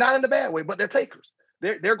and not in the bad way, but they're takers.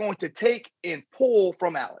 They're going to take and pull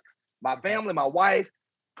from Alex. My family, my wife,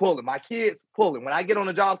 pulling. My kids, pulling. When I get on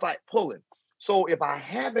the job site, pulling. So if I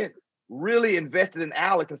haven't really invested in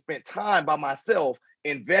Alex and spent time by myself,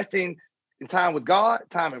 investing in time with God,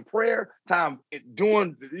 time in prayer, time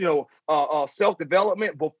doing,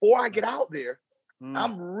 self-development before I get out there,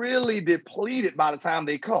 I'm really depleted by the time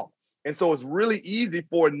they come. And so it's really easy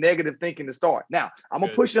for negative thinking to start. Now, I'm going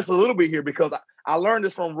to push this a little bit here, because I learned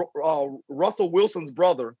this from Russell Wilson's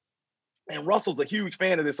brother, and Russell's a huge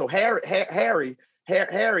fan of this. So Harry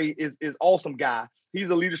is awesome guy. He's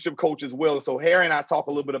a leadership coach as well. So Harry and I talk a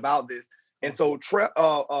little bit about this. And so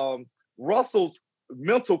Russell's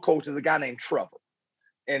mental coach is a guy named Trevor.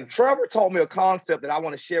 And Trevor taught me a concept that I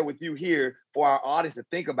want to share with you here for our audience to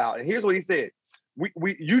think about. And here's what he said.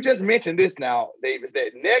 You just mentioned this now, Davis,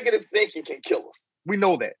 that negative thinking can kill us. We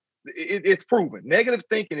know that. It's proven. Negative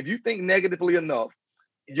thinking, if you think negatively enough,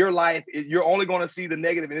 your life, you're only going to see the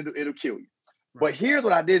negative, and it'll kill you. Right. But here's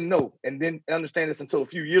what I didn't know, and didn't understand this until a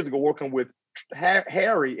few years ago, working with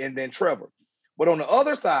Harry and then Trevor. But on the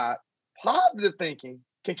other side, positive thinking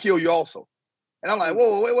can kill you also. And I'm like,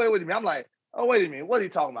 whoa, wait a minute. I'm like, oh, wait a minute. What are you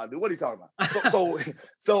talking about, dude? What are you talking about?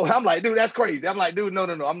 So I'm like, dude, that's crazy. I'm like, dude, no.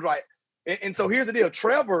 I'm right. And so here's the deal.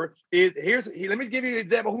 Trevor let me give you an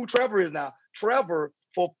example of who Trevor is now. Trevor,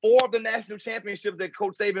 for 4 of the national championships that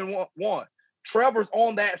Coach Saban won, Trevor's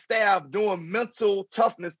on that staff doing mental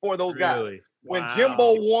toughness for those guys. When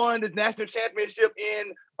Jimbo won the national championship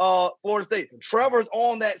in Florida State, Trevor's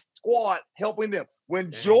on that squad helping them.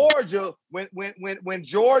 When Georgia, when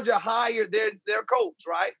Georgia hired their coach,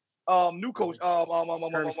 right? New coach,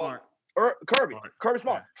 Kirby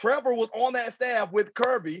Smart. Trevor was on that staff with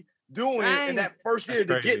Kirby doing in that first year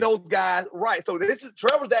to get those guys right. So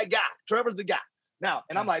Trevor's that guy. Trevor's the guy. Now,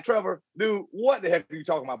 and I'm like, Trevor, dude, what the heck are you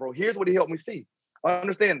talking about, bro? Here's what he helped me see.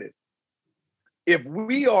 Understand this. If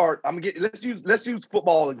we are, let's use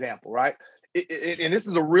football example, right? And this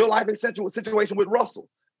is a real life situation with Russell.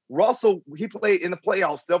 Russell, he played in the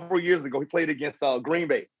playoffs several years ago. He played against Green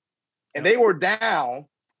Bay, and they were down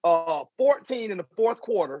 14 in the fourth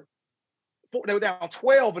quarter. They were down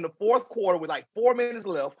 12 in the fourth quarter with like 4 minutes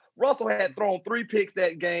left. Russell had thrown 3 picks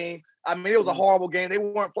that game. I mean, it was a horrible game. They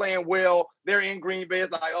weren't playing well. They're in Green Bay.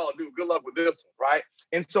 It's like, oh, dude, good luck with this one, right?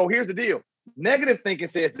 And so here's the deal. Negative thinking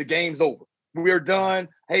says the game's over. We're done.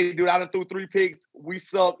 Hey, dude, I done threw 3 picks. We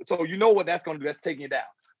suck. So you know what that's going to do. That's taking you down.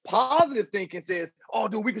 Positive thinking says, oh,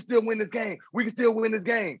 dude, we can still win this game. We can still win this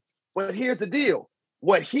game. But here's the deal.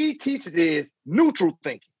 What he teaches is neutral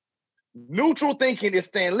thinking. Neutral thinking is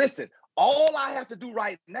saying, listen, all I have to do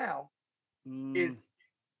right now is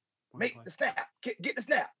make the snap, get the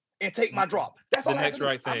snap, and take my drop. That's all I have to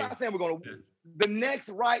do. I'm not saying we're going to the next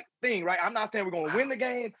right thing, right? I'm not saying we're going to win the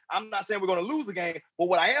game. I'm not saying we're going to lose the game. But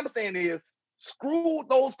what I am saying is screw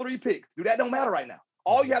those 3 picks. Dude, that don't matter right now.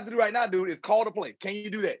 All you have to do right now, dude, is call the play. Can you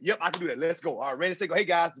do that? Yep, I can do that. Let's go. All right, ready to go. Hey,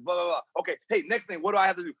 guys, blah, blah, blah. Okay, hey, next thing, what do I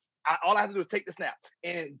have to do? All I have to do is take the snap.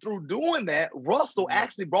 And through doing that, Russell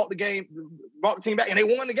actually brought the team back, and they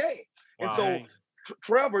won the game. Wow. And so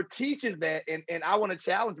Trevor teaches that, and I want to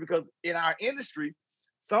challenge because in our industry,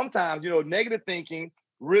 sometimes, negative thinking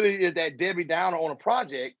really is that Debbie Downer on a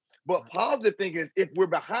project, but positive thinking is if we're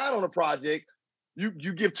behind on a project, you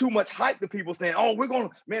give too much hype to people saying, oh, we're going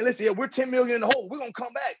to, man, listen, we're 10 million in the hole. We're going to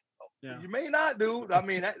come back. Yeah. You may not, dude. I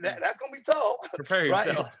mean, that's going to be tough. Prepare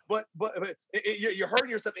yourself. Right? But you're hurting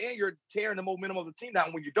yourself and you're tearing the momentum of the team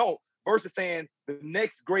down when you don't, versus saying the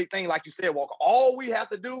next great thing, like you said, Walker, all we have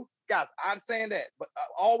to do, guys, I'm saying that, but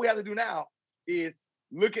all we have to do now is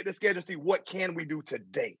look at the schedule and see what can we do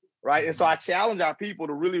today, right? Mm-hmm. And so I challenge our people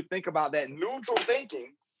to really think about that neutral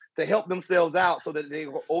thinking to help themselves out so that they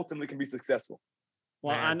ultimately can be successful.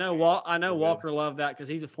 Well, man. I know Walker loved that because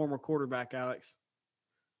he's a former quarterback, Alex.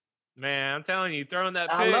 Man, I'm telling you, throwing that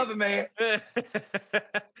pick. I love it, man.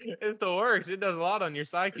 It's the worst. It does a lot on your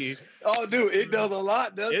psyche. Oh, dude, it does a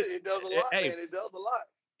lot. It does a lot, man. It does a lot.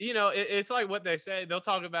 It's like what they say. They'll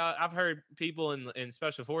talk about. I've heard people in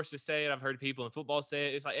special forces say it. I've heard people in football say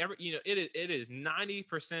it. It's like it is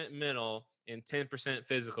 90% mental and 10%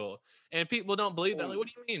 physical. And people don't believe that. Like, what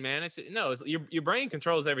do you mean, man? It's your brain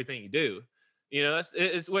controls everything you do.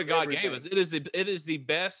 It's what God gave us. It is the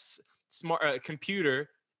best smart computer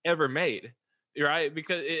ever made, right?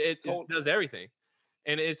 Because it does everything.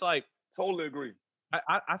 And it's like, totally agree.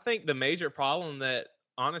 I think the major problem that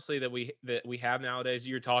honestly that we have nowadays,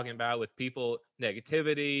 you're talking about with people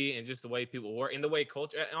negativity and just the way people work and the way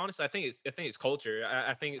culture, honestly, I think it's culture.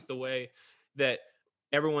 I think it's the way that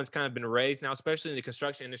everyone's kind of been raised now, especially in the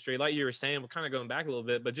construction industry. Like you were saying, we're kind of going back a little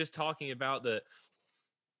bit, but just talking about the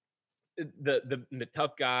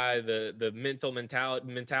tough guy, the mental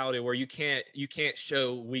mentality where you can't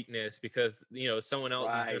show weakness because someone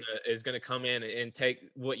else is gonna come in and take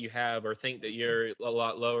what you have or think that you're a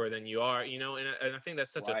lot lower than you are, and I think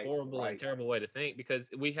that's such a horrible and terrible way to think, because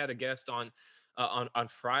we had a guest on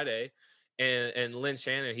Friday, and Lynn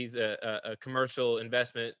Shannon, he's a commercial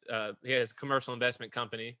investment, he has a commercial investment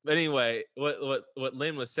company. But anyway, what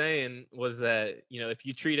Lynn was saying was that if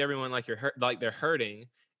you treat everyone like they're hurting,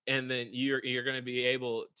 and then you're going to be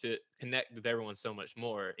able to connect with everyone so much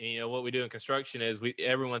more. And what we do in construction is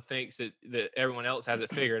everyone thinks that everyone else has it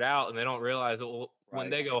figured out, and they don't realize that when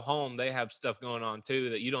they go home, they have stuff going on too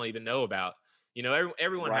that you don't even know about.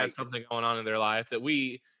 Everyone has something going on in their life that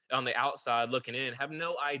we on the outside looking in have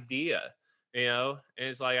no idea. And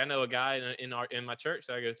it's like, I know a guy in my church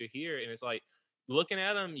that I go to here, and it's like, looking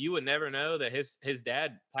at him, you would never know that his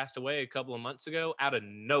dad passed away a couple of months ago out of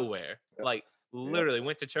nowhere. Yep. Like, literally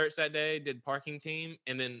went to church that day, did parking team,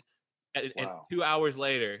 and then and 2 hours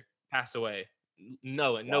later passed away.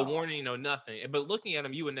 No warning, no nothing. But looking at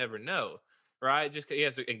him, you would never know, right? Just he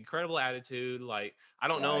has an incredible attitude. Like, I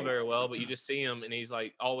don't know him very well, but you just see him, and he's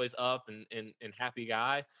like always up and happy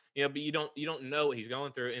guy. But you don't know what he's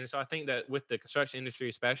going through. And so I think that with the construction industry,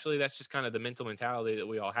 especially, that's just kind of the mental mentality that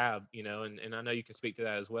we all have. And I know you can speak to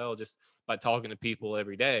that as well, just by talking to people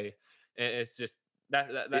every day. And it's just.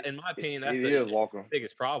 That in my opinion, that's the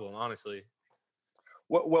biggest problem, honestly.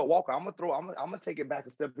 Well, Walker, I'm gonna take it back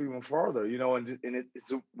a step even further, and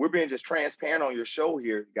we're being just transparent on your show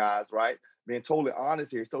here, guys, right? Being totally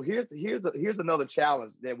honest here. So here's another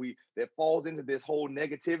challenge that falls into this whole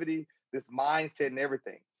negativity, this mindset, and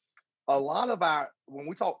everything. A lot of when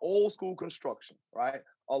we talk old school construction, right?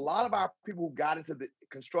 A lot of our people who got into the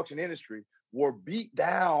construction industry were beat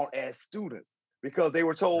down as students because they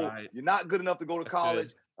were told you're not good enough to go to college.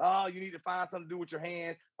 Good. Oh, you need to find something to do with your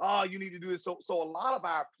hands. Oh, you need to do this. So a lot of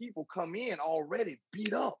our people come in already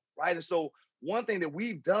beat up, right? And so one thing that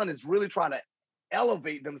we've done is really try to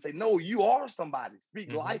elevate them and say, no, you are somebody.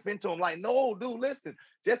 Speak life into them. Like, no, dude, listen,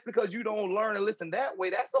 just because you don't learn and listen that way,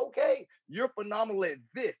 that's okay. You're phenomenal at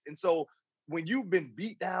this. And so when you've been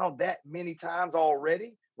beat down that many times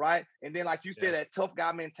already, right? And then, like you said, that tough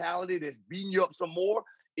guy mentality that's beating you up some more,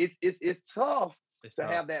 it's tough to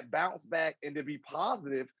have that bounce back and to be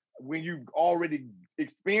positive when you've already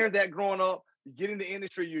experienced that growing up. You get in the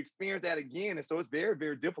industry, you experience that again. And so it's very,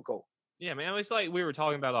 very difficult. Yeah, man. It's like we were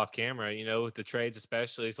talking about off camera, with the trades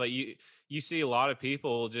especially. It's like you see a lot of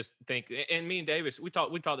people just think, and me and Davis, we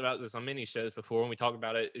talked about this on many shows before, when we talk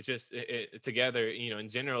about it. It's just together, in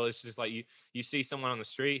general. It's just like you see someone on the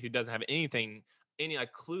street who doesn't have any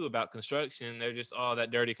like clue about construction. They're just,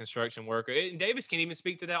 that dirty construction worker. And Davis can even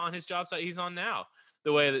speak to that on his job site he's on now,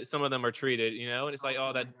 the way that some of them are treated, and it's like,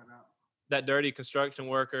 that dirty construction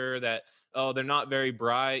worker, that, they're not very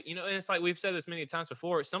bright, and it's like, we've said this many times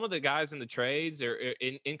before, some of the guys in the trades or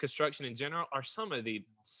in construction in general are some of the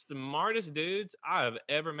smartest dudes I have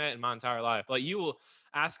ever met in my entire life. Like, you will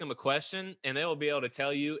ask them a question and they will be able to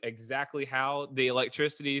tell you exactly how the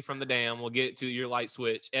electricity from the dam will get to your light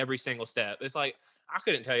switch every single step. It's like, I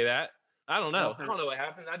couldn't tell you that. I don't know. I don't know what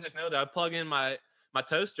happens. I just know that I plug in my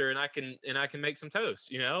toaster and I can make some toast.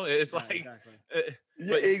 It's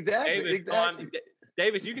exactly.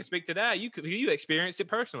 Davis, you can speak to that. You experienced it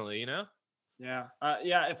personally. Yeah.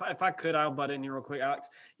 If I could, I'll butt in here real quick, Alex.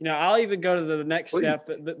 I'll even go to the next step.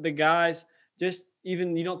 The guys, just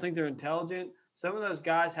even, you don't think they're intelligent. Some of those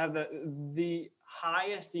guys have the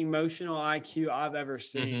highest emotional IQ I've ever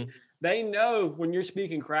seen. They know when you're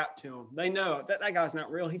speaking crap to them. They know that guy's not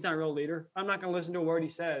real. He's not a real leader. I'm not going to listen to a word he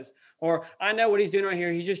says. Or I know what he's doing right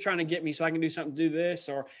here. He's just trying to get me so I can do something to do this.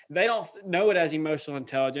 Or they don't know it as emotional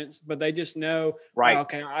intelligence, but they just know, right?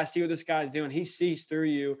 Okay, I see what this guy's doing. He sees through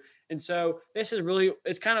you. And so this is really,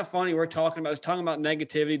 it's kind of funny. We're talking about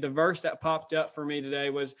negativity. The verse that popped up for me today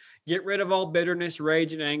was, get rid of all bitterness,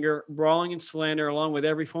 rage, and anger, brawling and slander, along with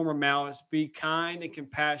every form of malice. Be kind and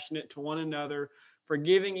compassionate to one another,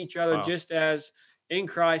 forgiving each other, just as in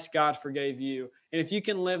Christ God forgave you. And if you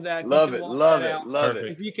can live that, love it.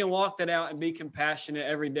 If you can walk that out and be compassionate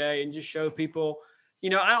every day and just show people, I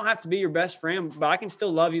don't have to be your best friend, but I can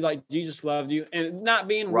still love you like Jesus loved you. And not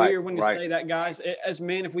being weird when you say that, guys. As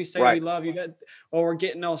men, if we say we love you, that, we're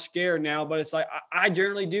getting all scared now. But it's like, I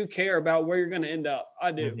generally do care about where you're going to end up.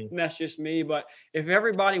 I do. And that's just me. But if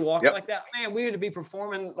everybody walked like that, man, we would be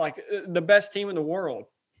performing like the best team in the world.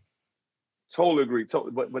 Totally agree.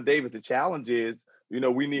 But David, the challenge is,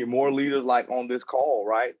 we need more leaders like on this call,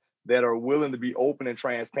 right, that are willing to be open and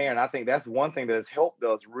transparent. I think that's one thing that has helped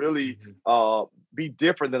us really be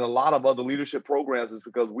different than a lot of other leadership programs, is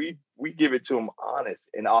because we give it to them honest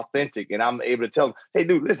and authentic. And I'm able to tell them, hey,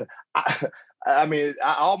 dude, listen, I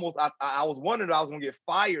was wondering if I was going to get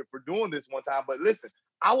fired for doing this one time. But listen,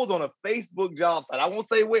 I was on a Facebook job site. I won't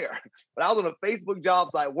say where, but I was on a Facebook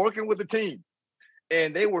job site working with a team.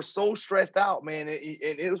 And they were so stressed out, man. And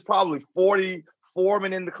it was probably 40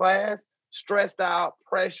 foremen in the class, stressed out,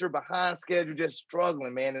 pressure, behind schedule, just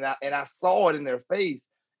struggling, man. And I saw it in their face.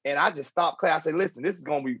 And I just stopped class. I said, listen, this is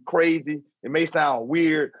going to be crazy. It may sound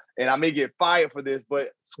weird, and I may get fired for this, but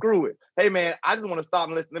screw it. Hey, man, I just want to stop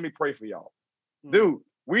and listen. Let me pray for y'all. Dude,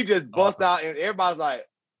 we just bust out, and everybody's like,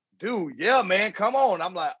 dude, yeah, man, come on.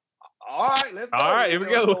 I'm like, all right, let's go. All right, here we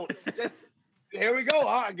go. So here we go. All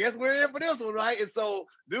right, I guess we're in for this one, right? And so,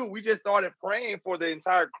 dude, we just started praying for the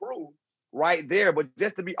entire crew right there. But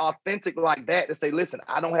just to be authentic like that, to say, listen,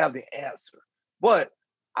 I don't have the answer, but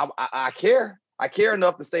I care. I care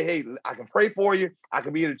enough to say, hey, I can pray for you. I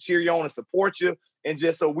can be here to cheer you on and support you. And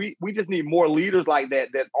just so we just need more leaders like that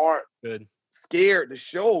aren't scared to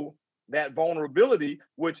show that vulnerability,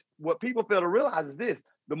 which what people fail to realize is this: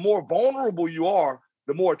 the more vulnerable you are,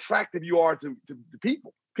 the more attractive you are to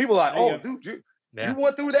people. People are like, oh, dude, you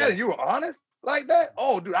went through that and you were honest like that?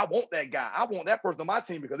 Oh, dude, I want that guy. I want that person on my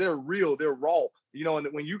team because they're real, they're raw. And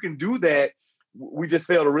when you can do that, we just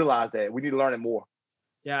fail to realize that. We need to learn it more.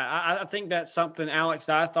 Yeah, I think that's something, Alex,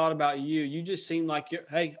 that I thought about you. You just seem like,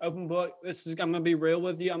 hey, open book. I'm going to be real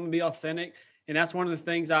with you. I'm going to be authentic. And that's one of the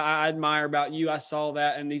things I admire about you. I saw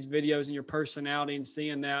that in these videos and your personality and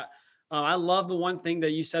seeing that. I love the one thing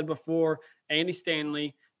that you said before, Andy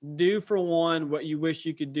Stanley, do for one what you wish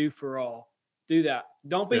you could do for all. Do that.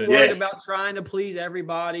 Don't be worried about trying to please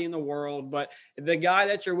everybody in the world, but the guy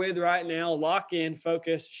that you're with right now, lock in,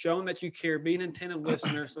 focus, show him that you care, be an attentive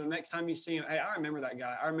listener. So the next time you see him, hey, I remember that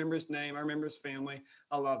guy. I remember his name. I remember his family.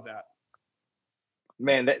 I love that.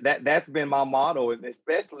 Man, that's been my motto, and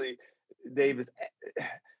especially, Davis,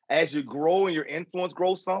 as you grow and your influence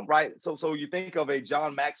grows some, right? So you think of a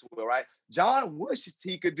John Maxwell, right? John wishes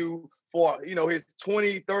he could do for, his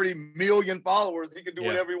 20, 30 million followers, he could do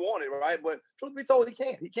whatever he wanted, right? But truth be told, he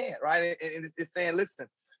can't, right? And it's saying, listen,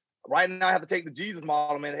 right now I have to take the Jesus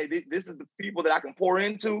model, man. Hey, this is the people that I can pour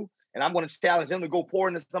into, and I'm going to challenge them to go pour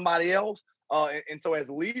into somebody else. And so as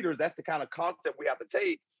leaders, that's the kind of concept we have to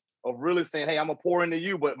take, of really saying, hey, I'm going to pour into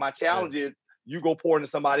you, but my challenge is you go pour into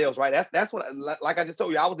somebody else, right? That's what, like I just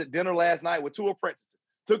told you, I was at dinner last night with 2 apprentices,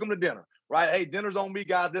 took them to dinner, right? Hey, dinner's on me,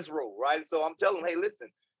 guys, this road, right? So I'm telling them, hey, listen,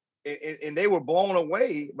 and they were blown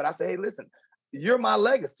away, but I say, hey, listen, you're my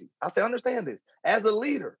legacy. I say, understand this, as a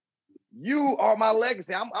leader, you are my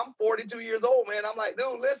legacy. I'm 42 years old, man. I'm like,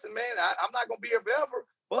 dude, listen, man, I'm not going to be here forever,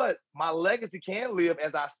 but my legacy can live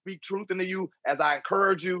as I speak truth into you, as I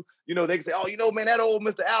encourage you. They can say, oh, man, that old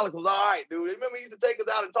Mr. Alex was all right, dude. Remember, he used to take us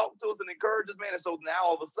out and talk to us and encourage us, man. And so now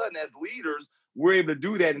all of a sudden, as leaders, we're able to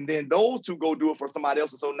do that. And then those two go do it for somebody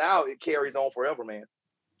else. And so now it carries on forever, man.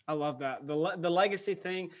 I love that. The legacy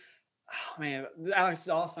thing, oh, man, Alex is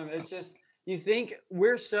awesome. It's just, you think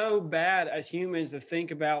we're so bad as humans to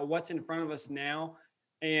think about what's in front of us now.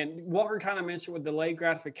 And Walker kind of mentioned with delayed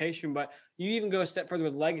gratification, but you even go a step further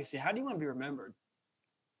with legacy. How do you want to be remembered?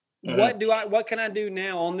 Mm-hmm. What can I do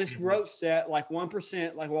now on this growth set, like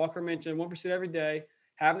 1%, like Walker mentioned, 1% every day,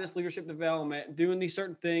 having this leadership development, doing these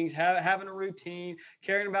certain things, having a routine,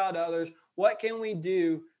 caring about others. What can we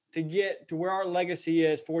do to get to where our legacy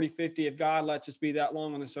is 40, 50, if God lets us be that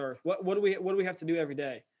long on this earth? What do we have to do every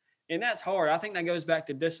day? And that's hard. I think that goes back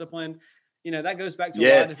to discipline. That goes back to a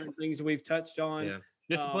lot of different things that we've touched on. Yeah.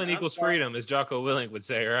 Discipline equals freedom, as Jocko Willink would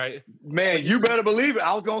say, right? Man, you better believe it.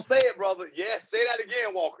 I was going to say it, brother. Yes, say that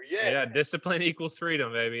again, Walker. Yes. Yeah, discipline equals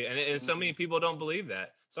freedom, baby. And so many people don't believe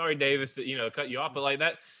that. Sorry, Davis, to cut you off, but like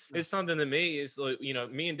that is something to me. Is like,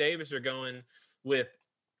 me and Davis are going with.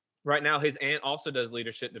 Right now, his aunt also does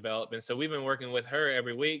leadership development. So we've been working with her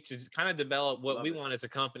every week to kind of develop what we want as a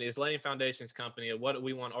company, as laying foundations company, of what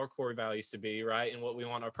we want our core values to be, right? And what we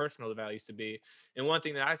want our personal values to be. And one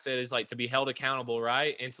thing that I said is like to be held accountable,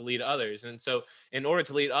 right? And to lead others. And so in order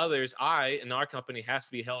to lead others, I and our company has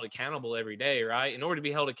to be held accountable every day, right? In order to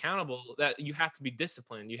be held accountable, that you have to be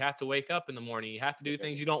disciplined. You have to wake up in the morning. You have to do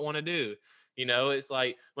things you don't want to do. It's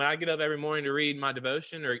like when I get up every morning to read my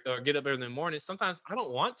devotion or get up every in the morning, sometimes I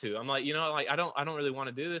don't want to. I'm like, I don't really want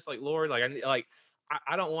to do this. Like, Lord,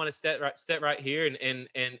 I don't want to step right here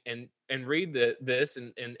and read this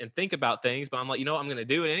and think about things. But I'm like, I'm going to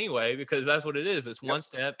do it anyway, because that's what it is. It's one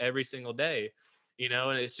step every single day,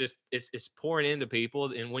 and it's just, it's pouring into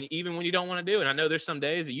people. And even when you don't want to do it, I know there's some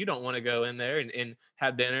days that you don't want to go in there and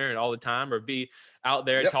have dinner and all the time, or be out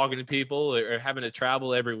there talking to people, or having to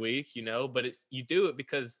travel every week, but you do it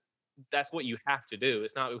because that's what you have to do.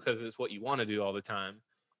 It's not because it's what you want to do all the time.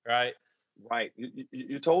 Right. Right.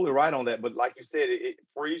 You're totally right on that. But like you said, it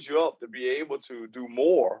frees you up to be able to do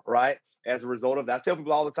more, right? As a result of that. I tell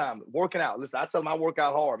people all the time, working out. Listen, I tell them I work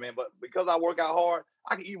out hard, man. But because I work out hard,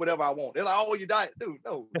 I can eat whatever I want. They're like, oh, you diet. Dude,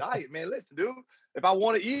 no, diet, man. Listen, dude, if I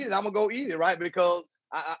want to eat it, I'm going to go eat it, right? Because,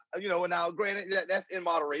 and now granted, that's in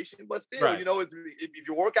moderation. But still, right. If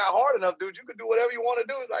you work out hard enough, dude, you can do whatever you want to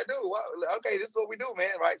do. It's like, dude, well, okay, this is what we do, man,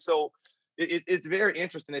 right? So, it's very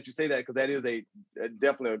interesting that you say that, because that is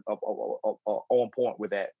definitely on point with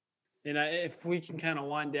that. And if we can kind of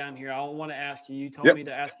wind down here, I want to ask you. You told me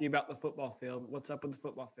to ask you about the football field. What's up with the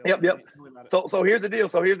football field? Yep. So here's the deal.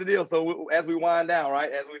 So as we wind down,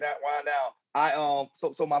 right?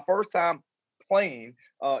 So my first time playing,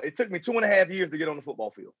 it took me 2.5 years to get on the football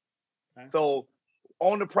field. Okay. So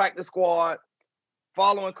on the practice squad,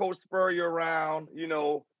 following Coach Spurrier around,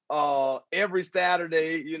 every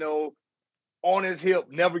Saturday, on his hip,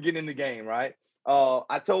 never getting in the game, right?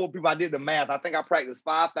 I told people, I did the math. I think I practiced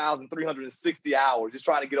 5,360 hours just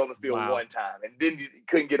trying to get on the field one time, and then you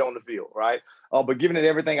couldn't get on the field, right? But giving it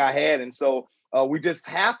everything I had. And so we just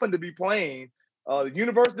happened to be playing the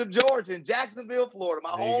University of Georgia in Jacksonville, Florida,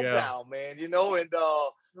 my hometown, man,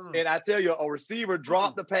 and I tell you, a receiver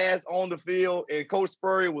dropped the pass on the field, and Coach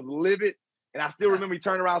Spurrier was livid. And I still remember he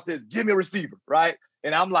turned around and says, give me a receiver, right?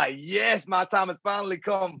 And I'm like, yes, my time has finally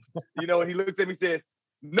come. And he looked at me and says,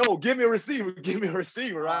 no, give me a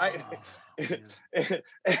receiver, right? Oh,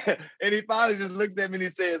 And he finally just looks at me and he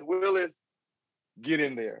says, Willis, get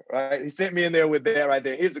in there, right? He sent me in there with that right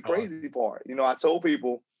there. Here's the crazy part. I told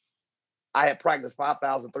people I had practiced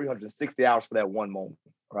 5,360 hours for that one moment,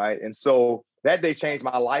 right? And so that day changed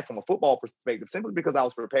my life from a football perspective simply because I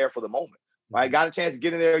was prepared for the moment, right? Got a chance to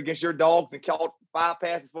get in there against your dogs and caught 5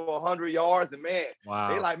 passes for 100 yards. And man,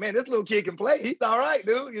 they like, man, this little kid can play. He's all right,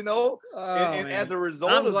 dude, Oh, and as a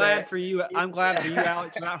result of glad that. for you. I'm glad for you,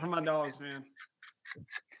 Alex, not for my dogs, man.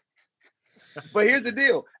 But here's the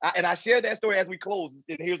deal. I shared that story as we close.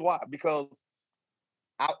 And here's why. Because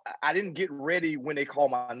I didn't get ready when they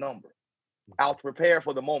called my number. I was prepared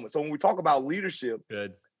for the moment. So when we talk about leadership,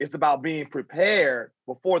 it's about being prepared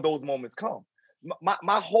before those moments come.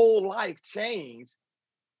 My whole life changed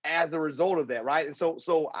as a result of that, right? And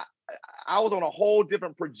so I was on a whole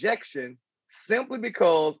different projection simply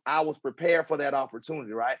because I was prepared for that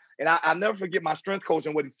opportunity, right? And I never forget my strength coach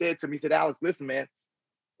and what he said to me. He said, Alex, listen, man,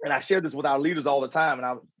 and I share this with our leaders all the time, and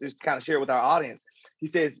I just kind of share it with our audience. He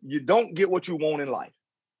says, you don't get what you want in life.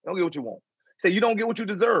 You don't get what you want. He said, you don't get what you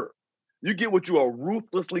deserve. You get what you are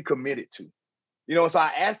ruthlessly committed to. So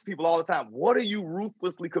I ask people all the time, what are you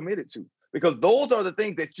ruthlessly committed to? Because those are the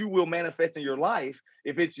things that you will manifest in your life.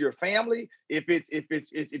 If it's your family, if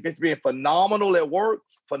it's being phenomenal at work,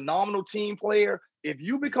 phenomenal team player, if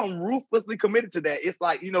you become ruthlessly committed to that, it's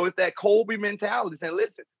like, it's that Kobe mentality saying,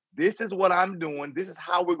 listen, this is what I'm doing. This is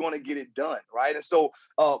how we're going to get it done, right? And so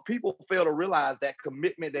people fail to realize that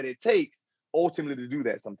commitment that it takes ultimately to do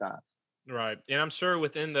that sometimes. Right. And I'm sure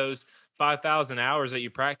within those 5,000 hours that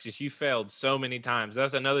you practice, you failed so many times.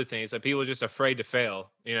 That's another thing. It's like people are just afraid to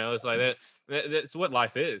fail. It's like that's what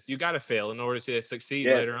life is. You got to fail in order to succeed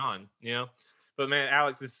later on, But man,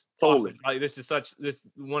 Alex, this is awesome. Like, this is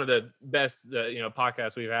one of the best,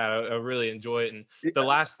 podcasts we've had. I really enjoy it. And the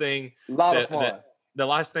last thing, the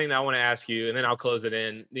last thing that I want to ask you, and then I'll close it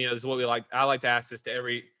in, this is what I like to ask this to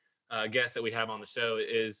every guest that we have on the show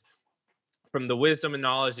is, from the wisdom and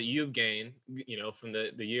knowledge that you've gained, from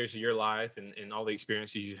the years of your life and all the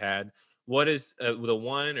experiences you had, what is the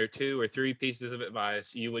 1 or 2 or 3 pieces of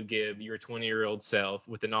advice you would give your 20-year-old self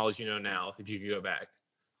with the knowledge you know now, if you could go back?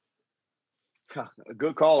 A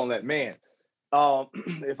good call on that, man.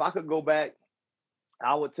 If I could go back,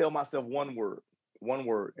 I would tell myself one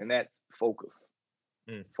word, and that's focus.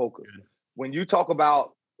 Focus. Good. When you talk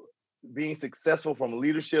about being successful from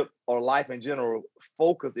leadership or life in general,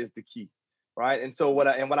 focus is the key. Right. And so what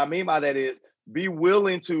I mean by that is be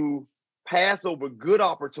willing to pass over good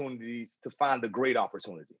opportunities to find the great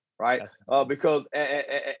opportunity. Right. Because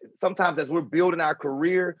sometimes as we're building our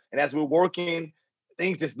career and as we're working,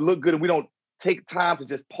 things just look good and we don't take time to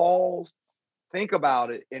just pause, think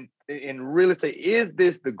about it and really say, is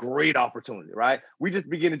this the great opportunity? Right. We just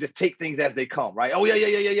begin to just take things as they come. Right. Oh,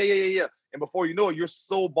 yeah. And before you know it, you're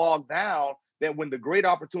so bogged down that when the great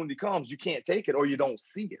opportunity comes, you can't take it or you don't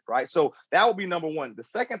see it, right? So that would be number one. The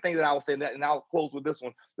second thing that I will say, and I'll close with this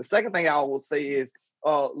one. The second thing I will say is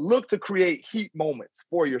look to create heat moments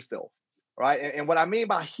for yourself, right? And what I mean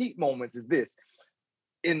by heat moments is this.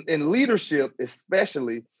 In leadership,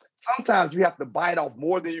 especially, sometimes you have to bite off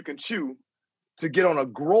more than you can chew to get on a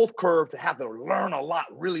growth curve, to have to learn a lot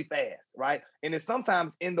really fast, right? And it's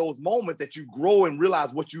sometimes in those moments that you grow and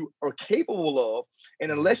realize what you are capable of.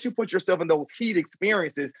 And unless you put yourself in those heat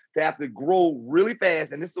experiences to have to grow really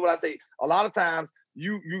fast, and this is what I say, a lot of times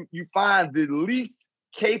you find the least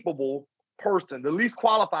capable person, the least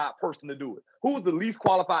qualified person to do it. Who's the least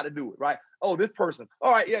qualified to do it, right? Oh, this person.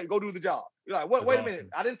 All right, yeah, go do the job. You're like, wait a minute.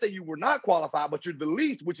 I didn't say you were not qualified, but you're the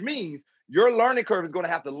least, which means your learning curve is going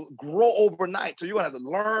to have to grow overnight. So you're going to have to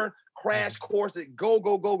learn, crash course it, go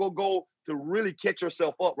to really catch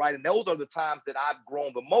yourself up, right? And those are the times that I've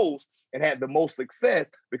grown the most and had the most success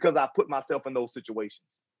because I put myself in those situations.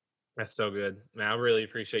 That's so good, man. I really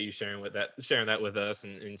appreciate you sharing that with us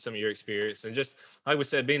and some of your experience. And just like we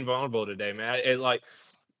said, being vulnerable today, man. Like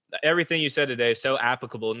everything you said today is so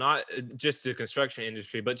applicable, not just to the construction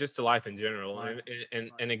industry, but just to life in general. Life.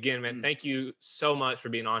 And again, man, thank you so much for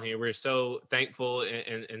being on here. We're so thankful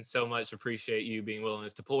and so much appreciate you being willing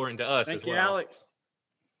to pour into us as well. Thank you, Alex.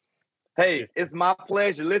 Hey, it's my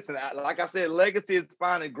pleasure. Listen, like I said, legacy is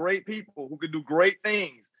finding great people who can do great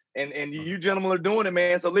things. And you gentlemen are doing it,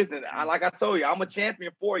 man. So listen, like I told you, I'm a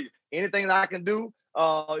champion for you. Anything that I can do,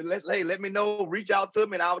 let me know. Reach out to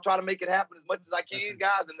me, and I'll try to make it happen as much as I can,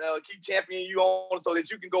 guys, and keep championing you on so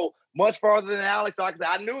that you can go much farther than Alex. Like I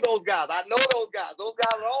said, I knew those guys. I know those guys. Those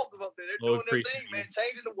guys are awesome up there. They're doing their thing, man,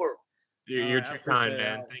 changing the world. You're I too appreciate kind, it,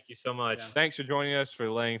 man. Alex. Thank you so much. Yeah. Thanks for joining us for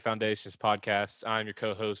Laying Foundations podcast. I'm your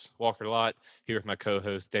co-host, Walker Lott, here with my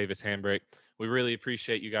co-host, Davis Hambrick. We really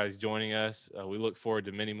appreciate you guys joining us. We look forward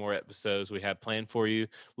to many more episodes we have planned for you.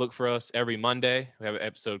 Look for us every Monday. We have an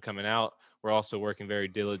episode coming out. We're also working very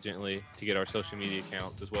diligently to get our social media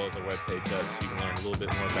accounts as well as our webpage up so you can learn a little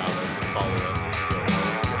bit more about us and follow us.